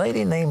there's a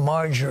lady named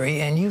Marjorie,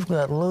 and you've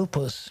got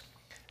lupus,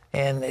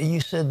 and you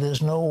said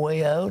there's no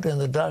way out, and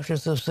the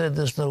doctors have said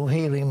there's no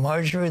healing.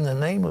 Marjorie, in the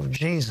name of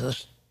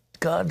Jesus,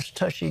 God's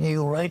touching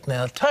you right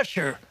now. Touch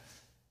her.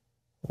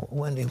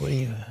 Wendy, what do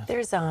you...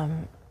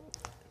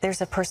 There's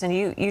a person,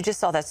 you just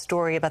saw that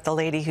story about the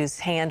lady whose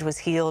hand was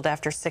healed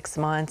after 6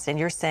 months, and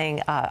you're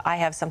saying, I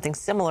have something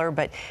similar,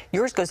 but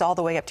yours goes all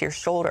the way up to your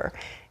shoulder.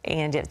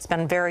 And it's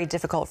been very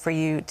difficult for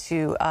you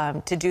to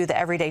do the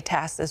everyday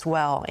tasks as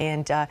well.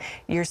 And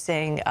you're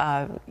saying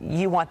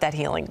you want that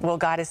healing. Well,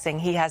 God is saying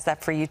He has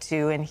that for you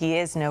too, and He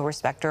is no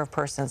respecter of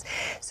persons.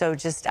 So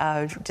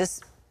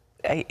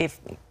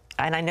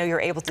and I know you're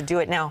able to do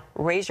it now,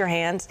 raise your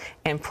hands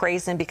and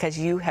praise Him because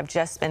you have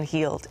just been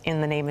healed in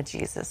the name of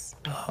Jesus.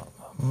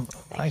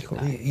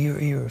 Michael,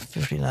 you're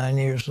 59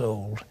 years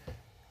old,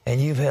 and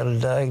you've had a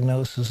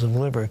diagnosis of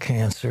liver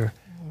cancer,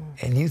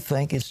 and you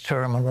think it's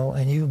terminal,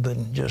 and you've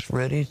been just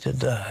ready to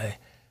die.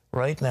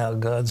 Right now,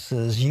 God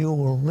says, you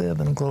will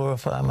live and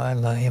glorify my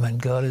name,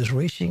 and God is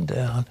reaching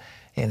down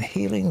and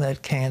healing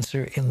that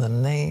cancer in the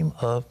name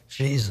of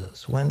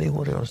Jesus. Wendy,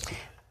 what else?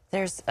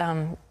 There's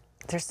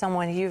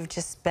someone, you've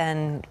just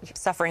been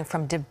suffering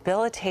from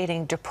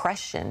debilitating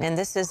depression, and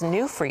this is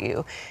new for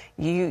you.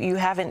 You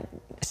haven't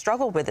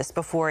struggled with this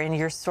before, and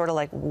you're sort of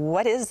like,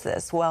 what is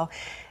this? Well,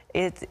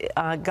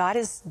 God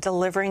is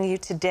delivering you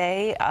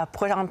today.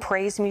 Put on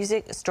praise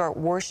music, start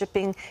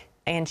worshiping,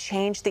 and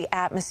change the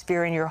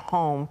atmosphere in your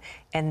home,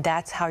 and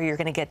that's how you're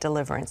going to get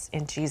deliverance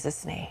in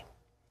Jesus' name.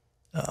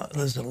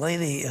 There's a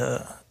lady,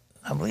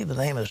 I believe the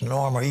name is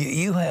Norma.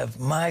 You have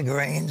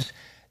migraines.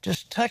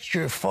 Just touch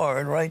your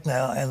forehead right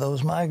now, and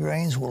those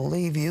migraines will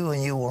leave you,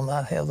 and you will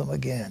not have them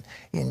again.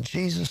 In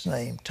Jesus'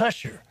 name,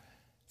 touch her.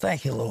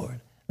 Thank you, Lord.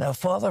 Now,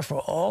 Father, for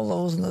all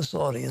those in this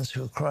audience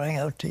who are crying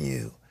out to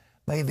you,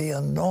 may the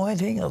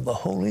anointing of the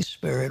Holy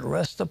Spirit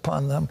rest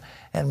upon them,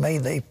 and may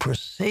they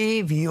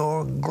perceive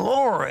your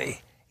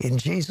glory in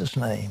Jesus'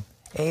 name.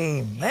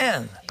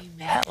 Amen.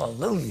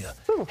 Hallelujah.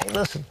 Hey,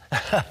 listen,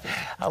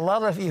 a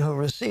lot of you have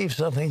received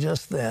something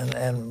just then,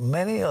 and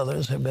many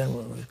others have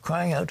been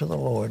crying out to the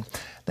Lord.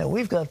 Now,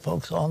 we've got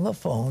folks on the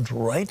phones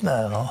right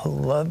now who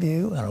love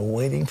you and are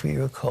waiting for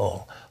your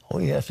call.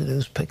 All you have to do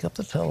is pick up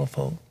the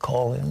telephone,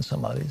 call in,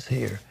 somebody's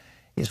here.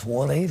 It's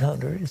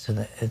 1-800, it's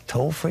a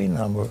toll-free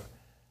number,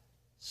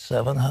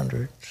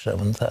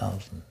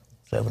 700-7000.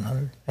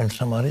 700, and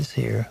somebody's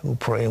here who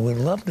pray. We'd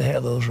love to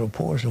have those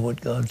reports of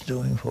what God's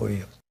doing for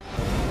you.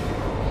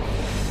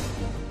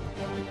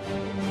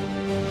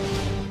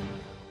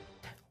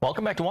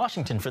 Welcome back to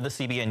Washington for the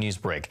CBN News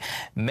Break.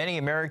 Many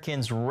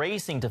Americans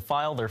racing to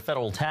file their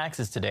federal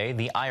taxes today.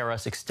 The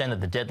IRS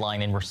extended the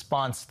deadline in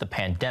response to the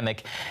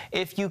pandemic.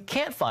 If you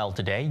can't file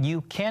today,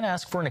 you can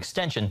ask for an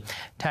extension.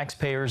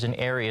 Taxpayers in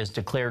areas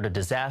declared a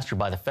disaster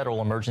by the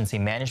Federal Emergency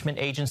Management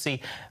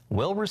Agency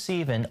will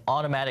receive an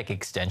automatic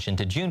extension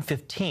to June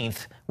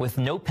 15th with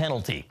no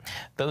penalty.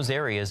 Those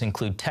areas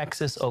include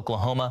Texas,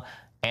 Oklahoma,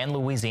 and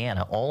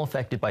Louisiana, all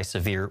affected by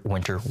severe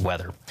winter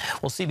weather.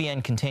 Well,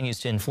 CBN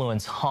continues to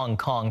influence Hong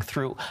Kong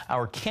through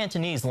our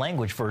Cantonese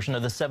language version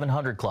of the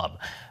 700 Club.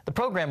 The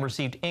program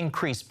received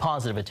increased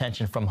positive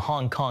attention from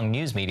Hong Kong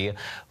news media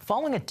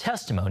following a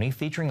testimony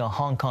featuring a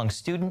Hong Kong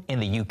student in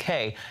the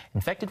UK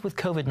infected with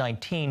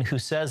COVID-19 who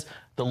says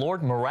the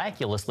Lord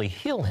miraculously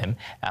healed him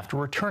after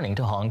returning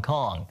to Hong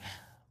Kong.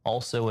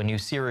 Also, a new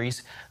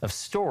series of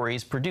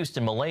stories produced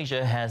in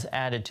Malaysia has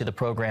added to the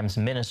program's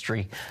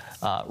ministry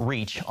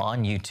reach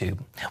on YouTube.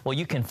 Well,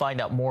 you can find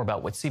out more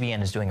about what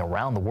CBN is doing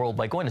around the world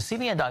by going to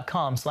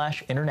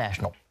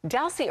cbn.com/international.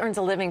 Dalsey earns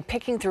a living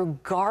picking through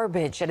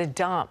garbage at a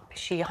dump.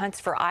 She hunts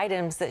for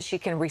items that she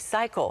can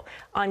recycle.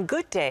 On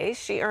good days,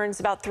 she earns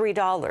about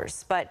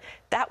 $3, but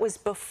that was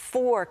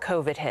before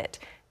COVID hit.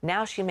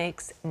 Now she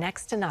makes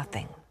next to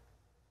nothing.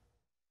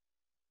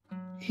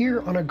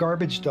 Here on a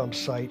garbage dump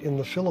site in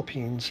the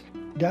Philippines,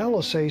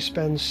 Dalsey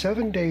spends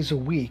 7 days a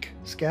week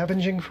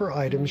scavenging for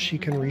items she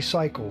can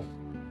recycle.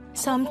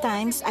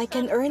 Sometimes I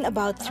can earn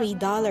about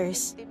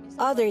 $3.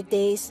 Other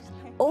days,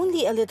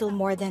 only a little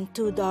more than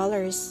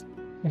 $2.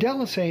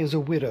 Dalsey is a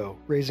widow,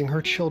 raising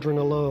her children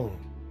alone.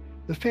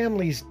 The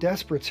family's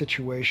desperate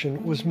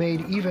situation was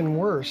made even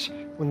worse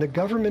when the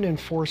government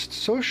enforced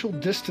social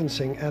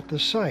distancing at the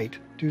site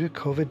due to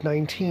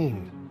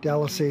COVID-19.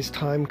 Dalsey's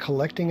time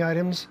collecting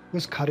items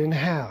was cut in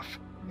half,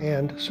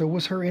 and so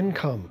was her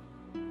income.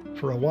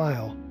 For a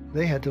while,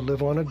 they had to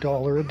live on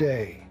 $1 a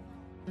day.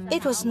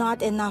 It was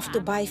not enough to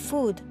buy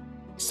food,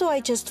 so I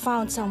just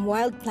found some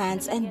wild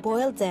plants and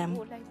boiled them.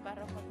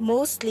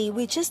 Mostly,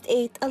 we just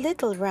ate a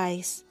little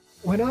rice.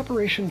 When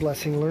Operation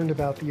Blessing learned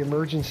about the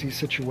emergency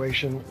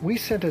situation, we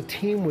sent a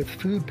team with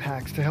food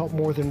packs to help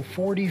more than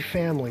 40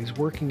 families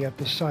working at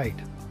the site.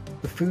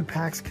 The food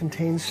packs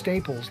contain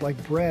staples like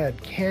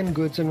bread, canned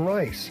goods, and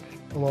rice,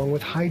 along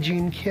with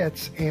hygiene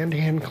kits and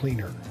hand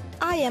cleaner.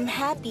 I am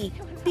happy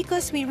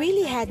because we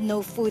really had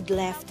no food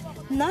left.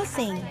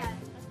 Nothing.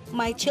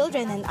 My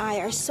children and I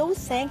are so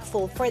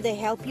thankful for the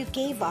help you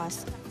gave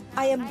us.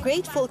 I am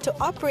grateful to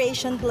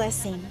Operation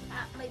Blessing.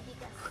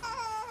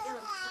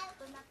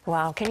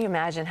 Wow, can you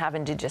imagine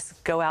having to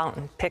just go out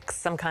and pick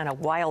some kind of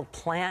wild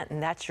plant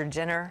and that's your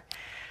dinner?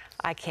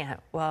 I can't.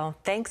 Well,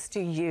 thanks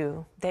to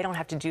you, they don't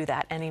have to do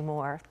that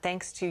anymore.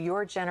 Thanks to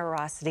your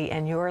generosity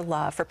and your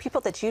love for people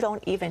that you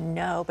don't even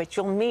know, but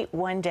you'll meet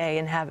one day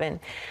in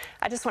heaven.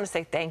 I just want to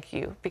say thank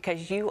you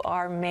because you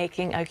are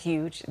making a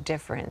huge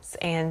difference,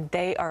 and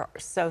they are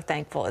so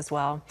thankful as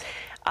well.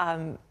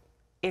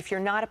 If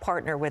you're not a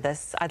partner with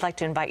us, I'd like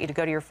to invite you to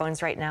go to your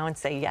phones right now and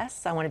say,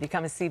 yes, I want to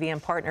become a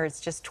CBN partner. It's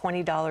just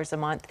 $20 a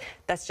month.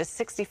 That's just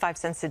 65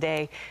 cents a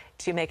day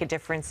to make a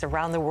difference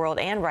around the world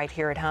and right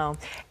here at home.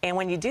 And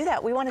when you do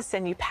that, we want to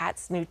send you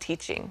Pat's new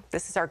teaching.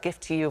 This is our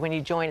gift to you when you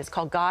join. It's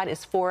called God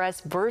is For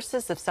Us,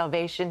 Verses of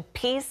Salvation,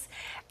 Peace,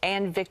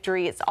 and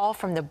Victory. It's all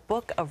from the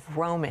book of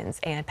Romans.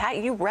 And Pat,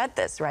 you read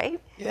this, right?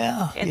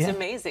 Yeah. It's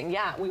amazing.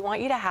 Yeah, we want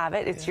you to have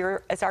it. It's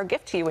our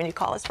gift to you when you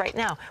call us right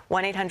now.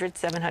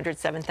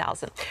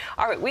 1-800-700-7000.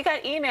 All right, we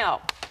got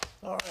email.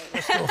 All right,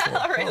 let's go for it.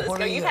 All right, let's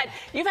go. You've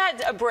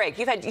had a break.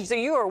 So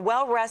you are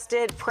well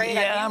rested. Prayed.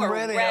 Yeah, I'm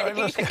ready. Right,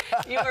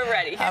 you were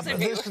ready.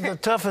 This is the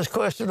toughest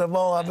question of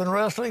all. I've been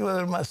wrestling with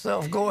it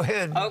myself. Go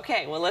ahead.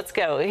 Okay, well, let's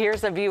go.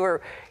 Here's a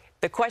viewer.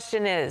 The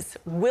question is,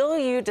 will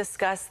you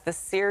discuss the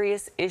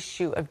serious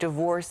issue of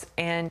divorce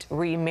and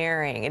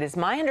remarrying? It is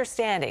my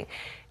understanding,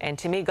 and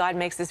to me, God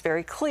makes this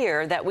very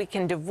clear, that we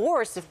can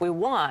divorce if we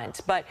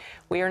want, but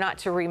we are not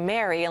to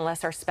remarry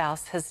unless our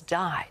spouse has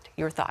died.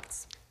 Your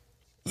thoughts?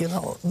 You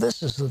know,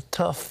 this is a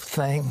tough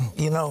thing.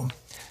 You know,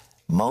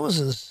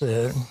 Moses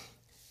said,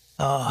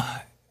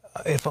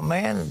 if a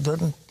man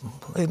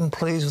isn't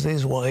pleased with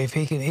his wife,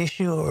 he can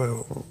issue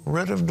a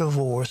writ of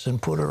divorce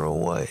and put her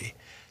away.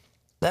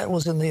 That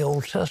was in the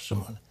Old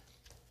Testament.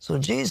 So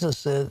Jesus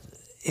said,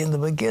 in the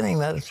beginning,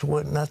 that's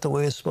not the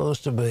way it's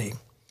supposed to be.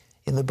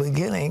 In the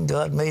beginning,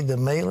 God made the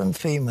male and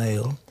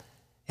female,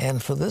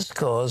 And for this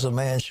cause a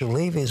man shall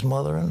leave his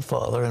mother and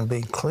father and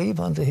be cleaved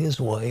unto his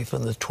wife,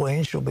 and the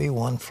twain shall be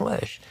one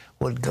flesh.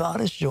 What God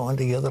has joined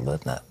together,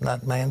 let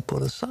not man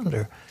put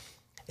asunder.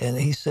 And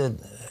he said,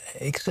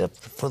 except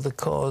for the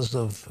cause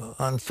of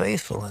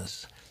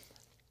unfaithfulness.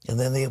 And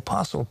then the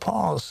Apostle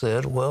Paul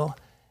said, well,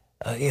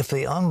 if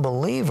the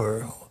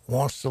unbeliever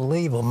wants to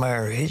leave a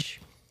marriage,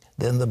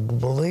 then the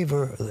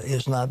believer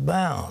is not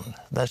bound.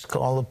 That's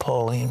called the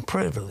Pauline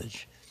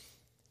privilege.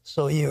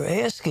 So you're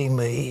asking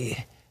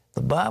me,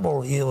 the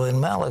Bible,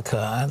 in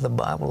Malachi, the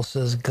Bible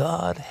says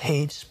God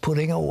hates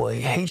putting away,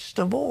 hates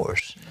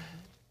divorce.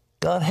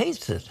 God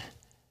hates it.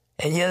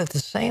 And yet at the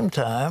same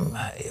time,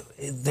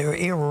 there are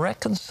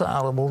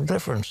irreconcilable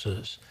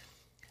differences.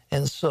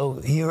 And so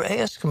you're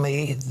asking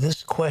me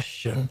this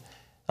question,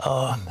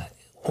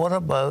 what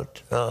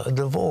about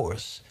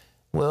divorce?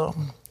 Well,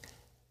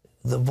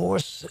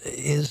 divorce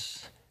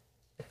is,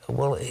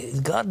 well,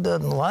 God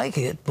doesn't like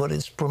it, but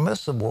it's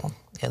permissible.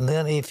 And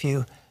then if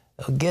you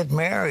get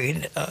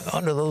married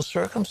under those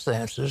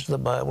circumstances, the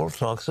Bible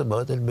talks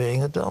about it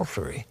being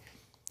adultery.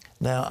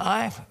 Now,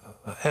 I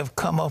have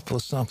come up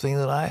with something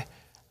that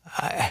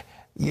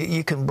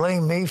you can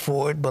blame me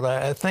for it, but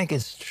I think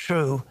it's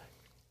true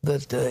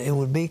that it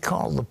would be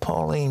called the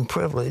Pauline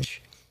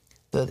privilege,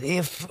 that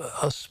if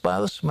a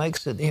spouse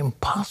makes it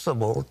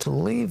impossible to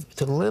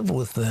live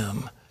with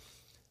them,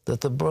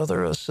 that the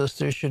brother or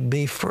sister should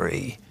be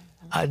free.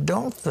 I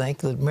don't think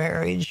that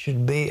marriage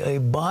should be a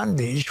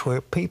bondage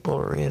where people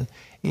are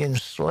in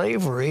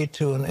slavery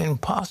to an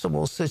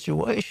impossible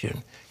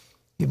situation.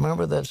 You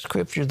remember that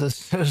scripture that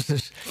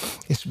says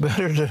it's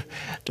better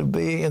to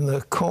be in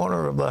the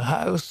corner of the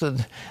house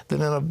than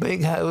in a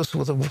big house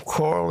with a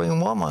quarreling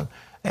woman.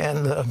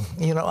 And,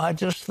 you know, I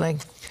just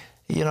think,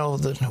 you know,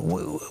 that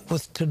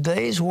with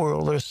today's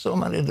world, there's so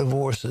many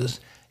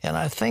divorces. And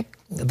I think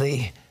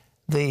the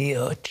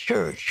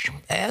church,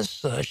 as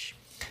such,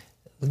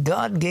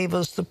 God gave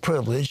us the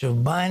privilege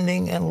of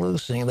binding and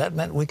loosing. That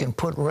meant we can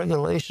put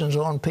regulations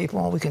on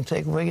people and we can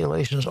take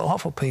regulations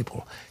off of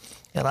people.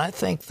 And I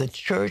think the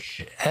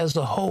church as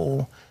a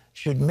whole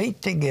should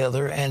meet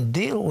together and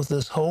deal with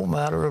this whole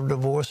matter of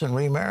divorce and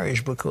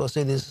remarriage because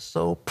it is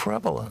so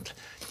prevalent.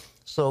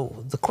 So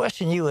the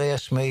question you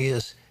asked me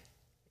is,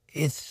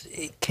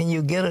 can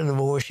you get a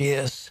divorce?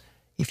 Yes.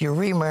 If you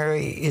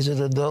remarry, is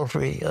it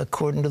adultery?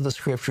 According to the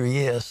scripture,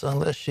 yes,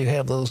 unless you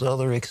have those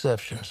other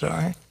exceptions, all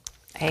right?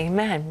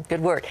 Amen. Good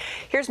word.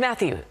 Here's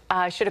Matthew.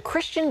 Should a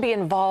Christian be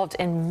involved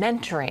in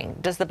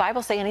mentoring? Does the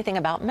Bible say anything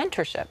about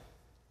mentorship?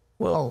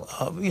 Well,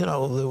 you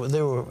know,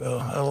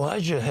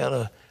 Elijah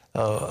had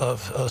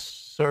a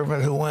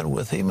servant who went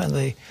with him,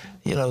 and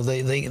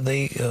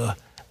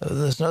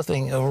there's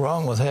nothing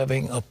wrong with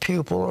having a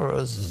pupil or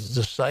a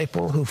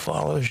disciple who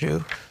follows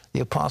you. The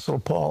Apostle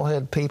Paul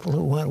had people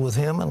who went with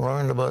him and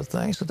learned about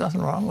things. There's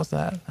nothing wrong with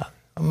that.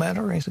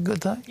 Mentoring is a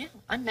good thing. Yeah,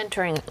 I'm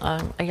mentoring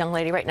a young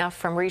lady right now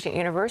from Regent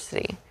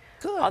University.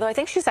 Good. Although I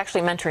think she's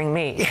actually mentoring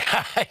me.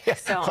 Yeah.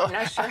 So I'm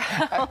not sure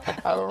how.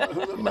 I don't know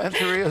who the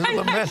mentor is or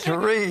the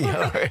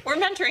mentoree. Right. We're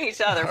mentoring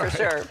each other for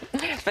sure.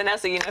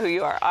 Vanessa, you know who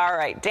you are. All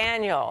right.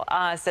 Daniel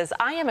says,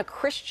 I am a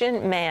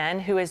Christian man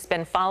who has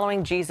been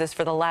following Jesus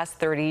for the last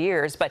 30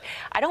 years, but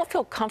I don't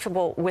feel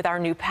comfortable with our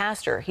new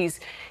pastor. He's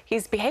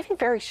behaving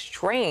very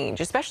strange,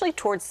 especially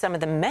towards some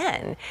of the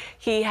men.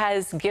 He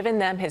has given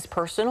them his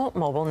personal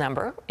mobile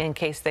number in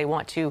case they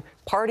want to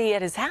party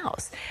at his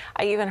house.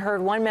 I even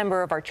heard one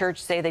member of our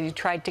church say that he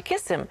tried to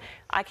kiss him.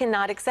 I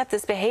cannot accept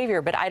this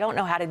behavior, but I don't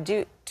know how to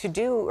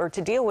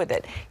deal with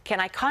it. Can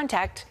I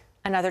contact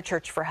another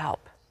church for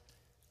help?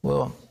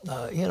 Well,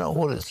 you know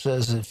what it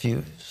says, if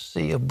you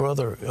see a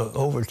brother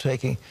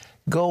overtaking,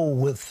 go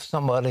with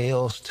somebody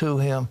else to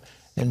him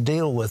and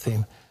deal with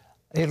him.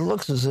 It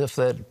looks as if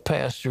that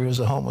pastor is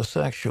a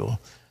homosexual,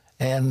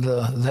 and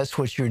that's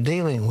what you're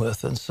dealing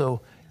with, and so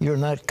you're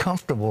not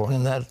comfortable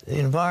in that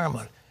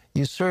environment.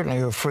 You certainly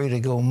are free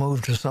to go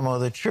move to some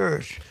other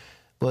church,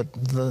 but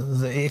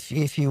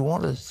if you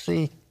want to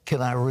see,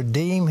 can I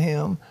redeem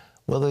him,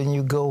 well, then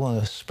you go in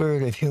a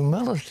spirit of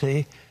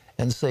humility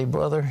and say,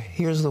 brother,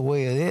 here's the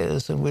way it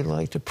is, and we'd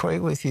like to pray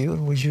with you,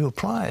 and would you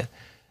apply it?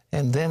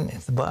 And then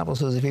if the Bible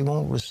says if he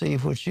won't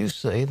receive what you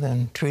say,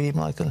 then treat him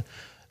like an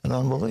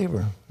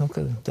unbeliever.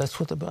 Okay, that's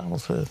what the Bible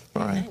says.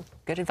 All right.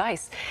 Good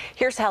advice.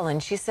 Here's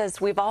Helen. She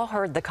says, we've all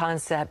heard the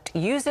concept,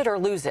 use it or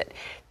lose it.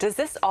 Does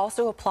this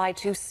also apply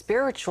to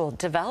spiritual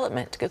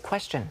development? Good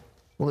question.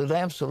 Well, it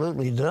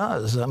absolutely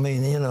does. I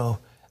mean, you know,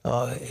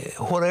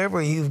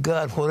 whatever you've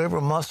got,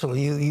 whatever muscle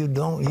you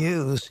don't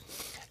use,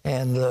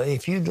 and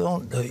if you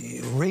don't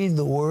read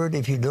the Word,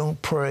 if you don't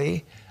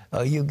pray,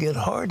 you get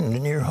hardened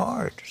in your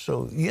heart.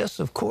 So, yes,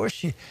 of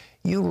course,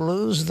 you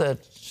lose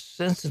that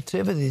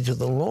sensitivity to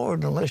the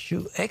Lord unless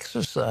you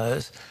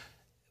exercise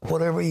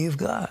whatever you've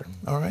got,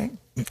 all right?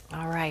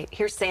 All right.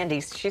 Here's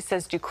Sandy. She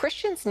says, do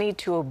Christians need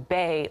to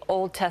obey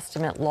Old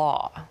Testament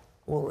law?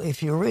 Well,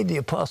 if you read the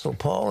Apostle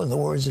Paul and the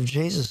words of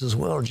Jesus as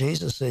well,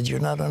 Jesus said you're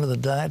not under the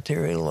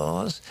dietary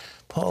laws.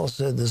 Paul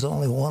said there's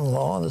only one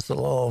law, and it's the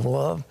law of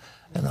love,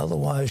 and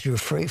otherwise you're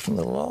free from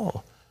the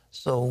law.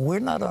 So we're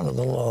not under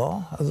the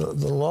law.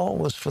 The law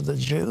was for the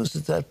Jews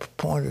at that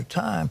point of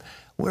time.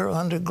 We're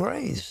under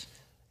grace.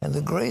 And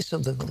the grace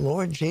of the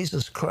Lord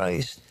Jesus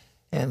Christ,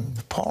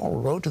 and Paul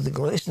wrote to the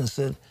Galatians and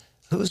said,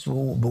 who's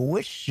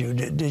bewitched you?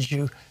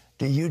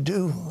 Do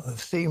you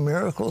see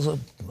miracles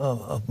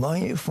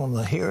among you from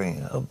the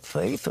hearing of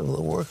faith or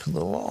the work of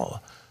the law?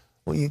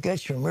 Well, you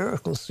get your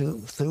miracles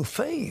through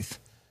faith.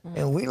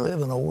 And we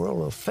live in a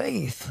world of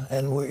faith,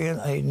 and we're in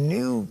a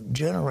new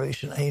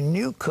generation, a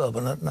new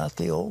covenant, not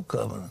the old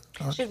covenant.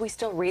 Should we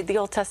still read the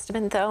Old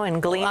Testament, though,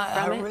 and glean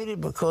from it? I read it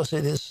because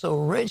it is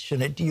so rich,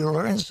 and you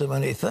learn so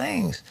many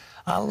things.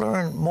 I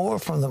learned more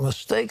from the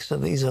mistakes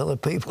of these other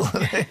people.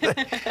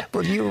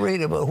 But you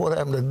read about what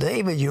happened to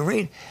David.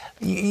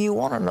 You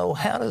want to know,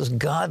 how does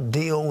God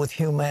deal with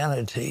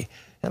humanity?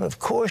 And, of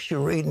course, you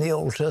read in the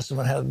Old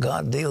Testament how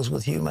God deals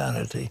with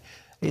humanity.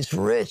 It's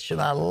rich,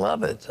 and I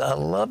love it. I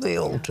love the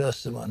Old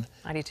Testament.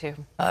 I do too.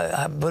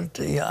 I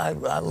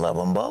love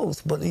them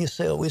both. But you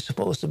say, are we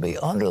supposed to be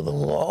under the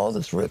law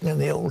that's written in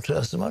the Old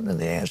Testament? And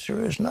the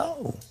answer is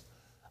no.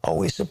 Are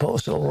we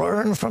supposed to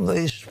learn from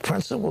these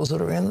principles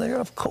that are in there?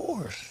 Of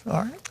course.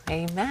 All right.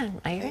 Amen.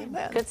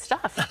 Amen. Good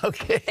stuff.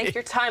 Okay. I think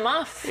your time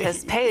off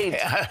has paid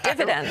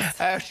dividends.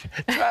 I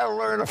try to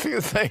learn a few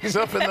things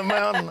up in the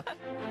mountain.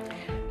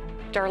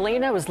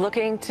 Darlena was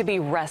looking to be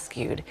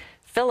rescued.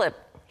 Philip,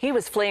 he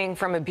was fleeing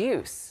from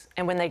abuse,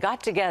 and when they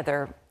got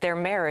together, their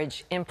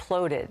marriage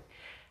imploded.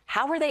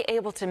 How were they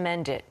able to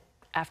mend it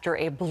after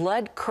a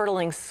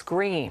blood-curdling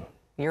scream?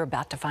 You're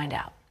about to find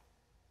out.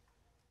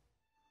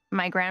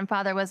 My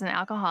grandfather was an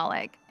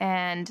alcoholic,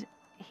 and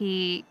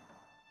he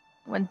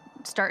would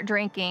start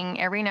drinking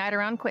every night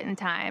around quitting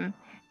time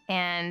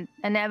and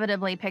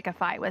inevitably pick a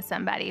fight with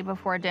somebody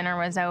before dinner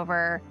was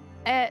over.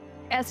 It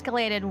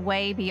escalated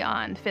way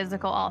beyond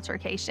physical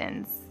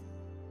altercations.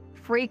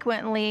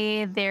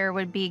 Frequently, there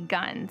would be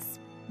guns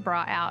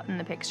brought out in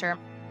the picture,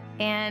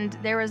 and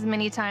there was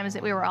many times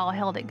that we were all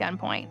held at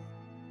gunpoint.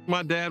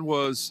 My dad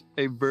was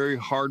a very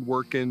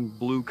hard-working,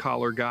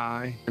 blue-collar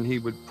guy, and he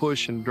would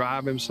push and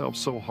drive himself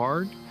so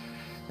hard.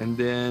 And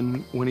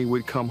then when he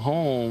would come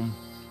home,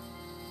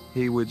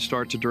 he would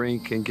start to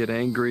drink and get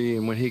angry,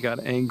 and when he got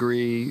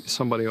angry,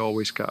 somebody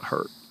always got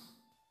hurt.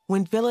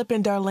 When Philip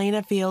and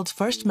Darlena Fields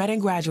first met in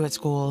graduate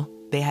school,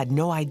 they had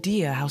no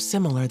idea how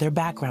similar their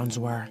backgrounds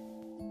were.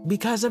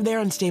 Because of their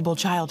unstable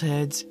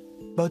childhoods,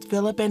 both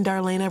Philip and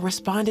Darlena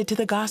responded to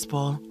the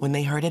gospel when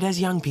they heard it as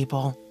young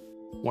people.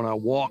 When I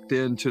walked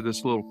into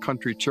this little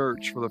country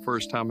church for the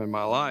first time in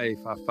my life,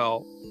 I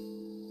felt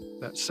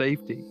that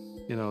safety.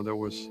 You know, there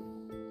was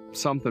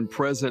something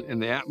present in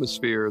the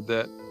atmosphere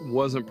that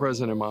wasn't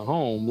present in my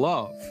home,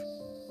 love.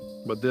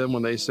 But then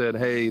when they said,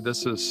 hey,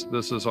 this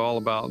is all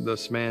about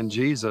this man,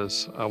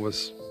 Jesus, I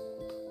was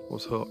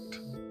hooked.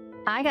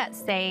 I got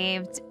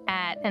saved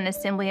at an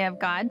Assembly of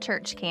God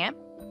church camp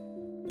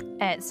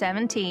at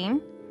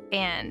 17.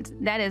 And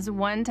that is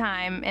one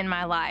time in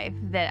my life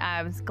that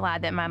I was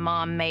glad that my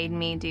mom made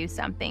me do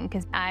something,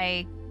 because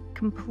I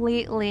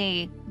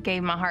completely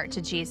gave my heart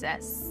to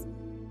Jesus,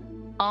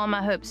 all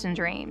my hopes and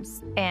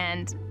dreams.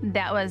 And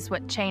that was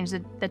what changed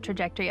the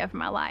trajectory of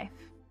my life.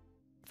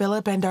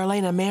 Philip and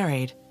Darlena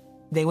married.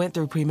 They went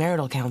through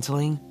premarital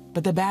counseling,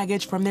 but the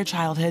baggage from their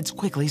childhoods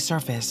quickly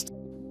surfaced.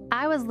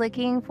 I was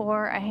looking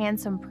for a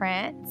handsome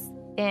prince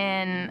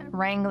in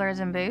Wranglers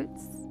and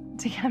boots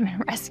to come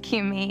and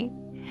rescue me.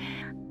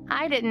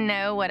 I didn't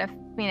know what a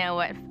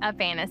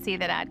fantasy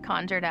that I'd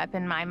conjured up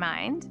in my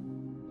mind.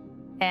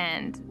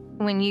 And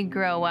when you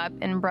grow up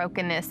in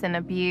brokenness and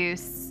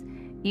abuse,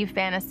 you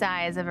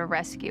fantasize of a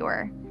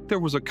rescuer. There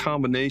was a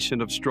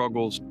combination of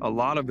struggles. A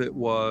lot of it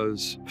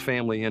was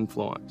family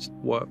influence.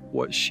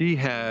 What she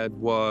had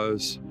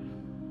was,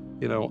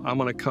 you know, I'm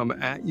gonna come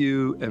at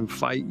you and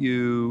fight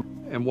you.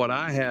 And what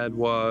I had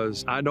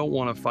was, I don't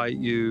wanna fight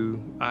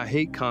you, I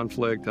hate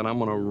conflict, and I'm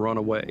gonna run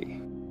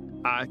away.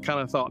 I kind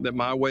of thought that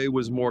my way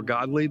was more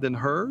godly than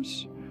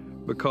hers,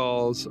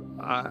 because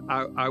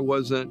I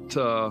wasn't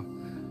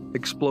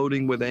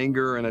exploding with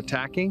anger and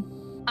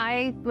attacking.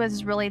 I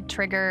was really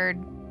triggered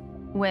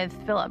with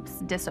Philip's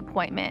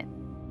disappointment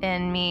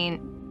in me.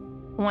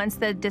 Once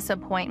the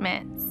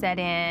disappointment set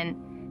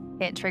in,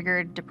 it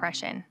triggered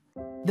depression.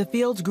 The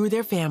Fields grew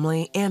their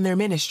family and their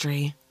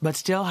ministry, but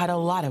still had a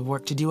lot of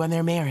work to do on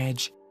their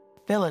marriage.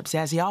 Philip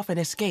says he often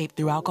escaped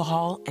through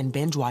alcohol and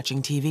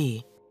binge-watching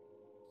TV.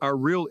 Our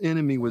real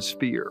enemy was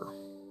fear.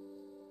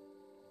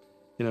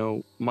 You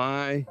know,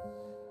 my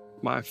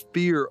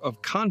fear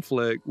of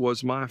conflict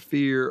was my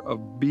fear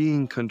of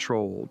being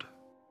controlled.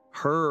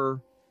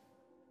 Her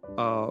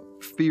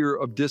fear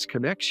of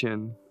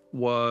disconnection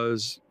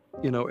was,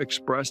 you know,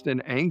 expressed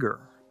in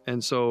anger.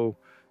 And so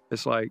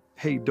it's like,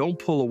 hey, don't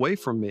pull away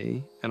from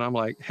me. And I'm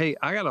like, hey,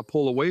 I gotta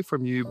pull away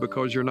from you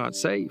because you're not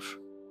safe.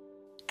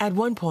 At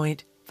one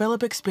point,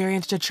 Philip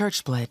experienced a church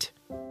split.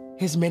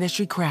 His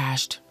ministry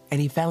crashed, and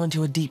he fell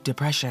into a deep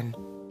depression.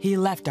 He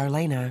left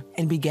Darlena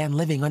and began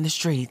living on the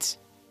streets.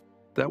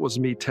 That was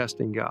me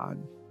testing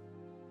God.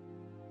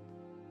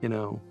 You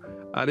know,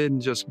 I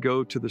didn't just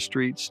go to the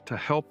streets to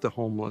help the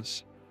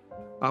homeless.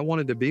 I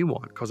wanted to be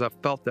one because I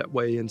felt that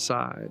way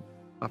inside.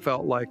 I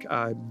felt like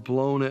I'd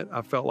blown it.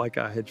 I felt like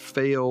I had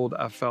failed.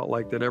 I felt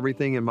like that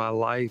everything in my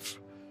life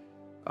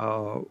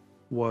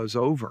was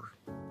over.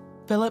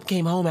 Philip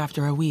came home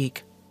after a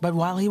week, but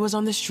while he was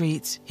on the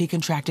streets, he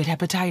contracted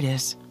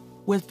hepatitis.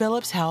 With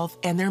Philip's health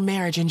and their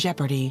marriage in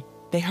jeopardy,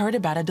 they heard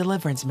about a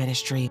deliverance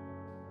ministry.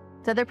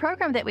 So the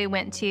program that we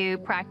went to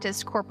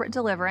practiced corporate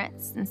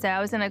deliverance, and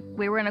so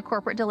we were in a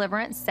corporate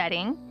deliverance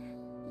setting.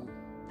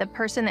 The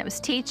person that was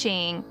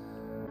teaching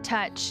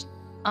touched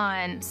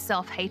on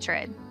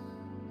self-hatred.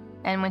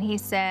 And when he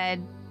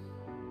said,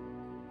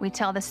 "We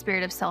tell the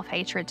spirit of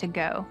self-hatred to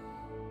go,"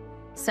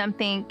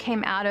 something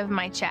came out of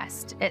my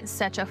chest at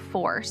such a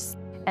force,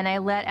 and I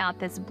let out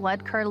this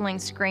blood-curdling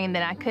scream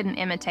that I couldn't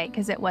imitate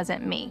because it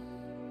wasn't me.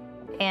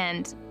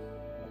 And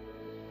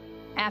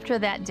after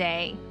that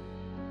day,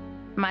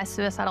 my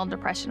suicidal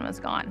depression was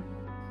gone.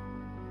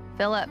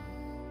 Philip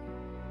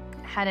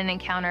had an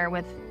encounter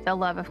with the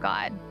love of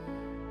God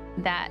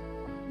that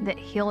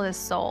healed his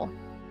soul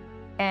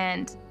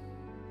and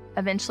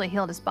eventually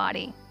healed his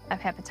body of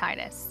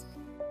hepatitis.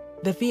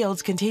 The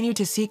Fields continued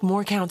to seek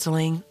more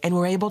counseling and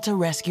were able to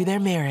rescue their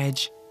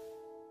marriage.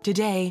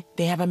 Today,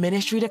 they have a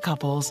ministry to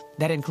couples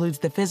that includes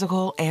the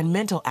physical and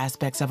mental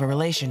aspects of a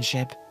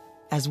relationship,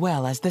 as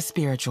well as the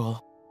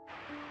spiritual.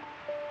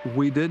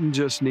 We didn't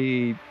just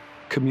need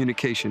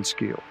communication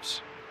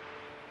skills.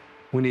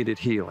 We needed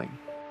healing.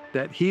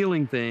 That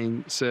healing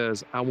thing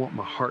says, I want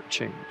my heart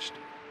changed.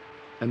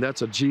 And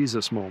that's a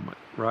Jesus moment,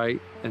 right?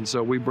 And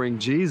so we bring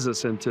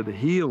Jesus into the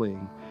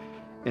healing,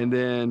 and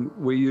then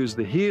we use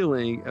the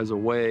healing as a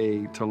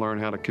way to learn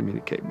how to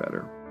communicate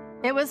better.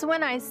 It was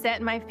when I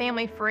set my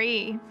family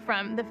free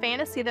from the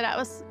fantasy that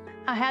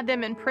I had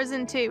them in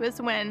prison to,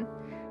 is when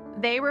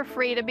they were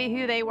free to be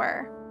who they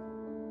were.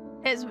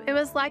 It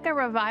was like a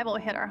revival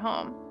hit our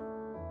home.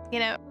 You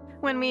know,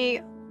 when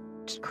we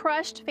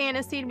crushed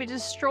fantasy, we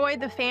destroyed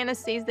the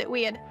fantasies that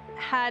we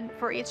had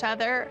for each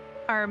other,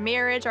 our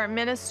marriage, our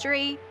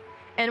ministry,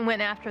 and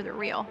went after the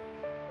real.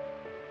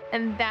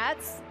 And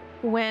that's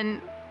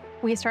when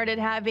we started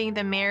having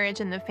the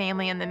marriage and the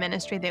family and the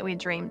ministry that we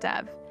dreamed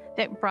of,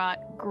 that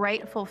brought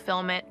great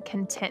fulfillment,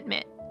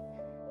 contentment,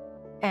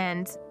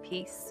 and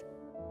peace.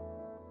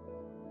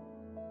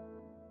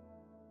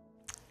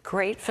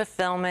 Great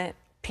fulfillment,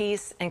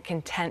 peace, and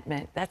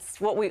contentment.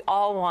 That's what we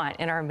all want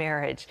in our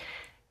marriage.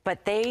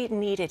 But they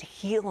needed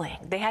healing.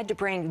 They had to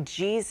bring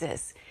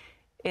Jesus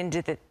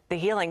into the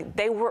healing.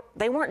 They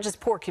weren't just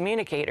poor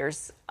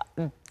communicators.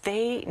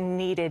 They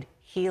needed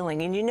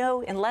healing. And you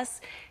know,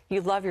 unless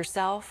you love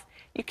yourself,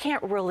 you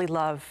can't really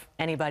love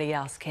anybody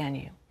else, can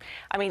you?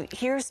 I mean,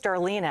 here's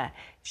Darlena.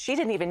 She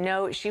didn't even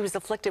know she was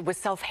afflicted with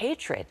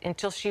self-hatred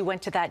until she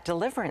went to that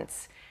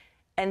deliverance.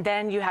 And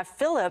then you have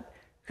Philip,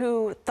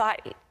 who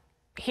thought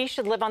he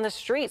should live on the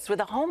streets with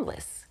the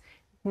homeless.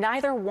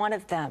 Neither one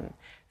of them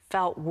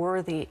felt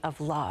worthy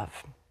of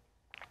love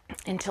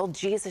until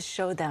Jesus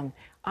showed them,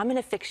 I'm going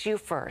to fix you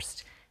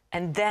first,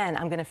 and then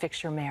I'm going to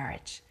fix your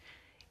marriage.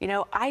 You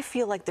know, I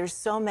feel like there's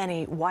so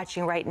many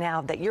watching right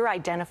now that you're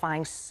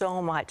identifying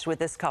so much with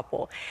this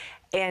couple.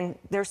 And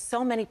there's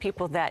so many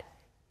people that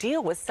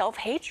deal with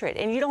self-hatred,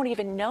 and you don't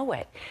even know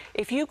it.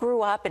 If you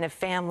grew up in a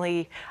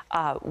family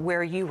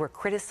where you were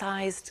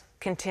criticized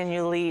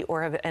continually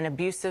or an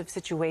abusive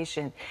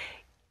situation,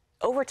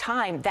 over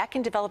time, that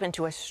can develop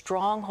into a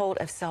stronghold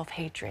of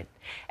self-hatred.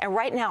 And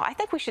right now, I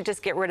think we should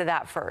just get rid of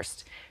that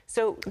first.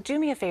 So do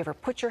me a favor,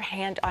 put your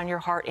hand on your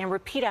heart and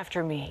repeat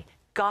after me.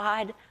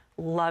 God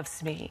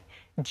loves me.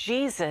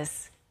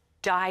 Jesus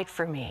died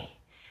for me.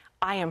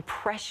 I am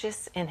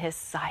precious in his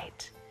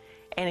sight.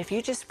 And if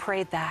you just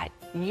prayed that,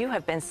 you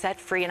have been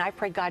set free. And I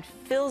pray God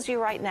fills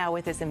you right now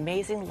with his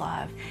amazing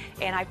love.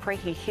 And I pray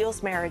he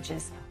heals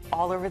marriages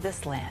all over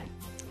this land.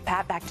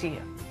 Pat, back to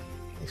you.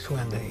 Thanks,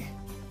 Wendy.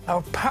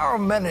 Our Power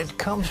Minute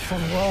comes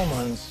from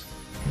Romans.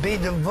 Be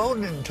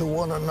devoted to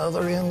one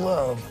another in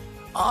love.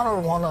 Honor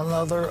one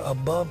another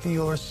above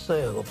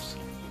yourselves.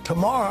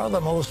 Tomorrow, the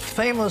most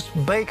famous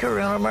baker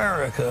in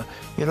America.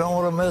 You don't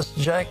want to miss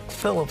Jack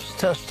Phillips'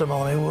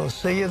 testimony. We'll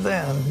see you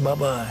then.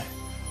 Bye-bye.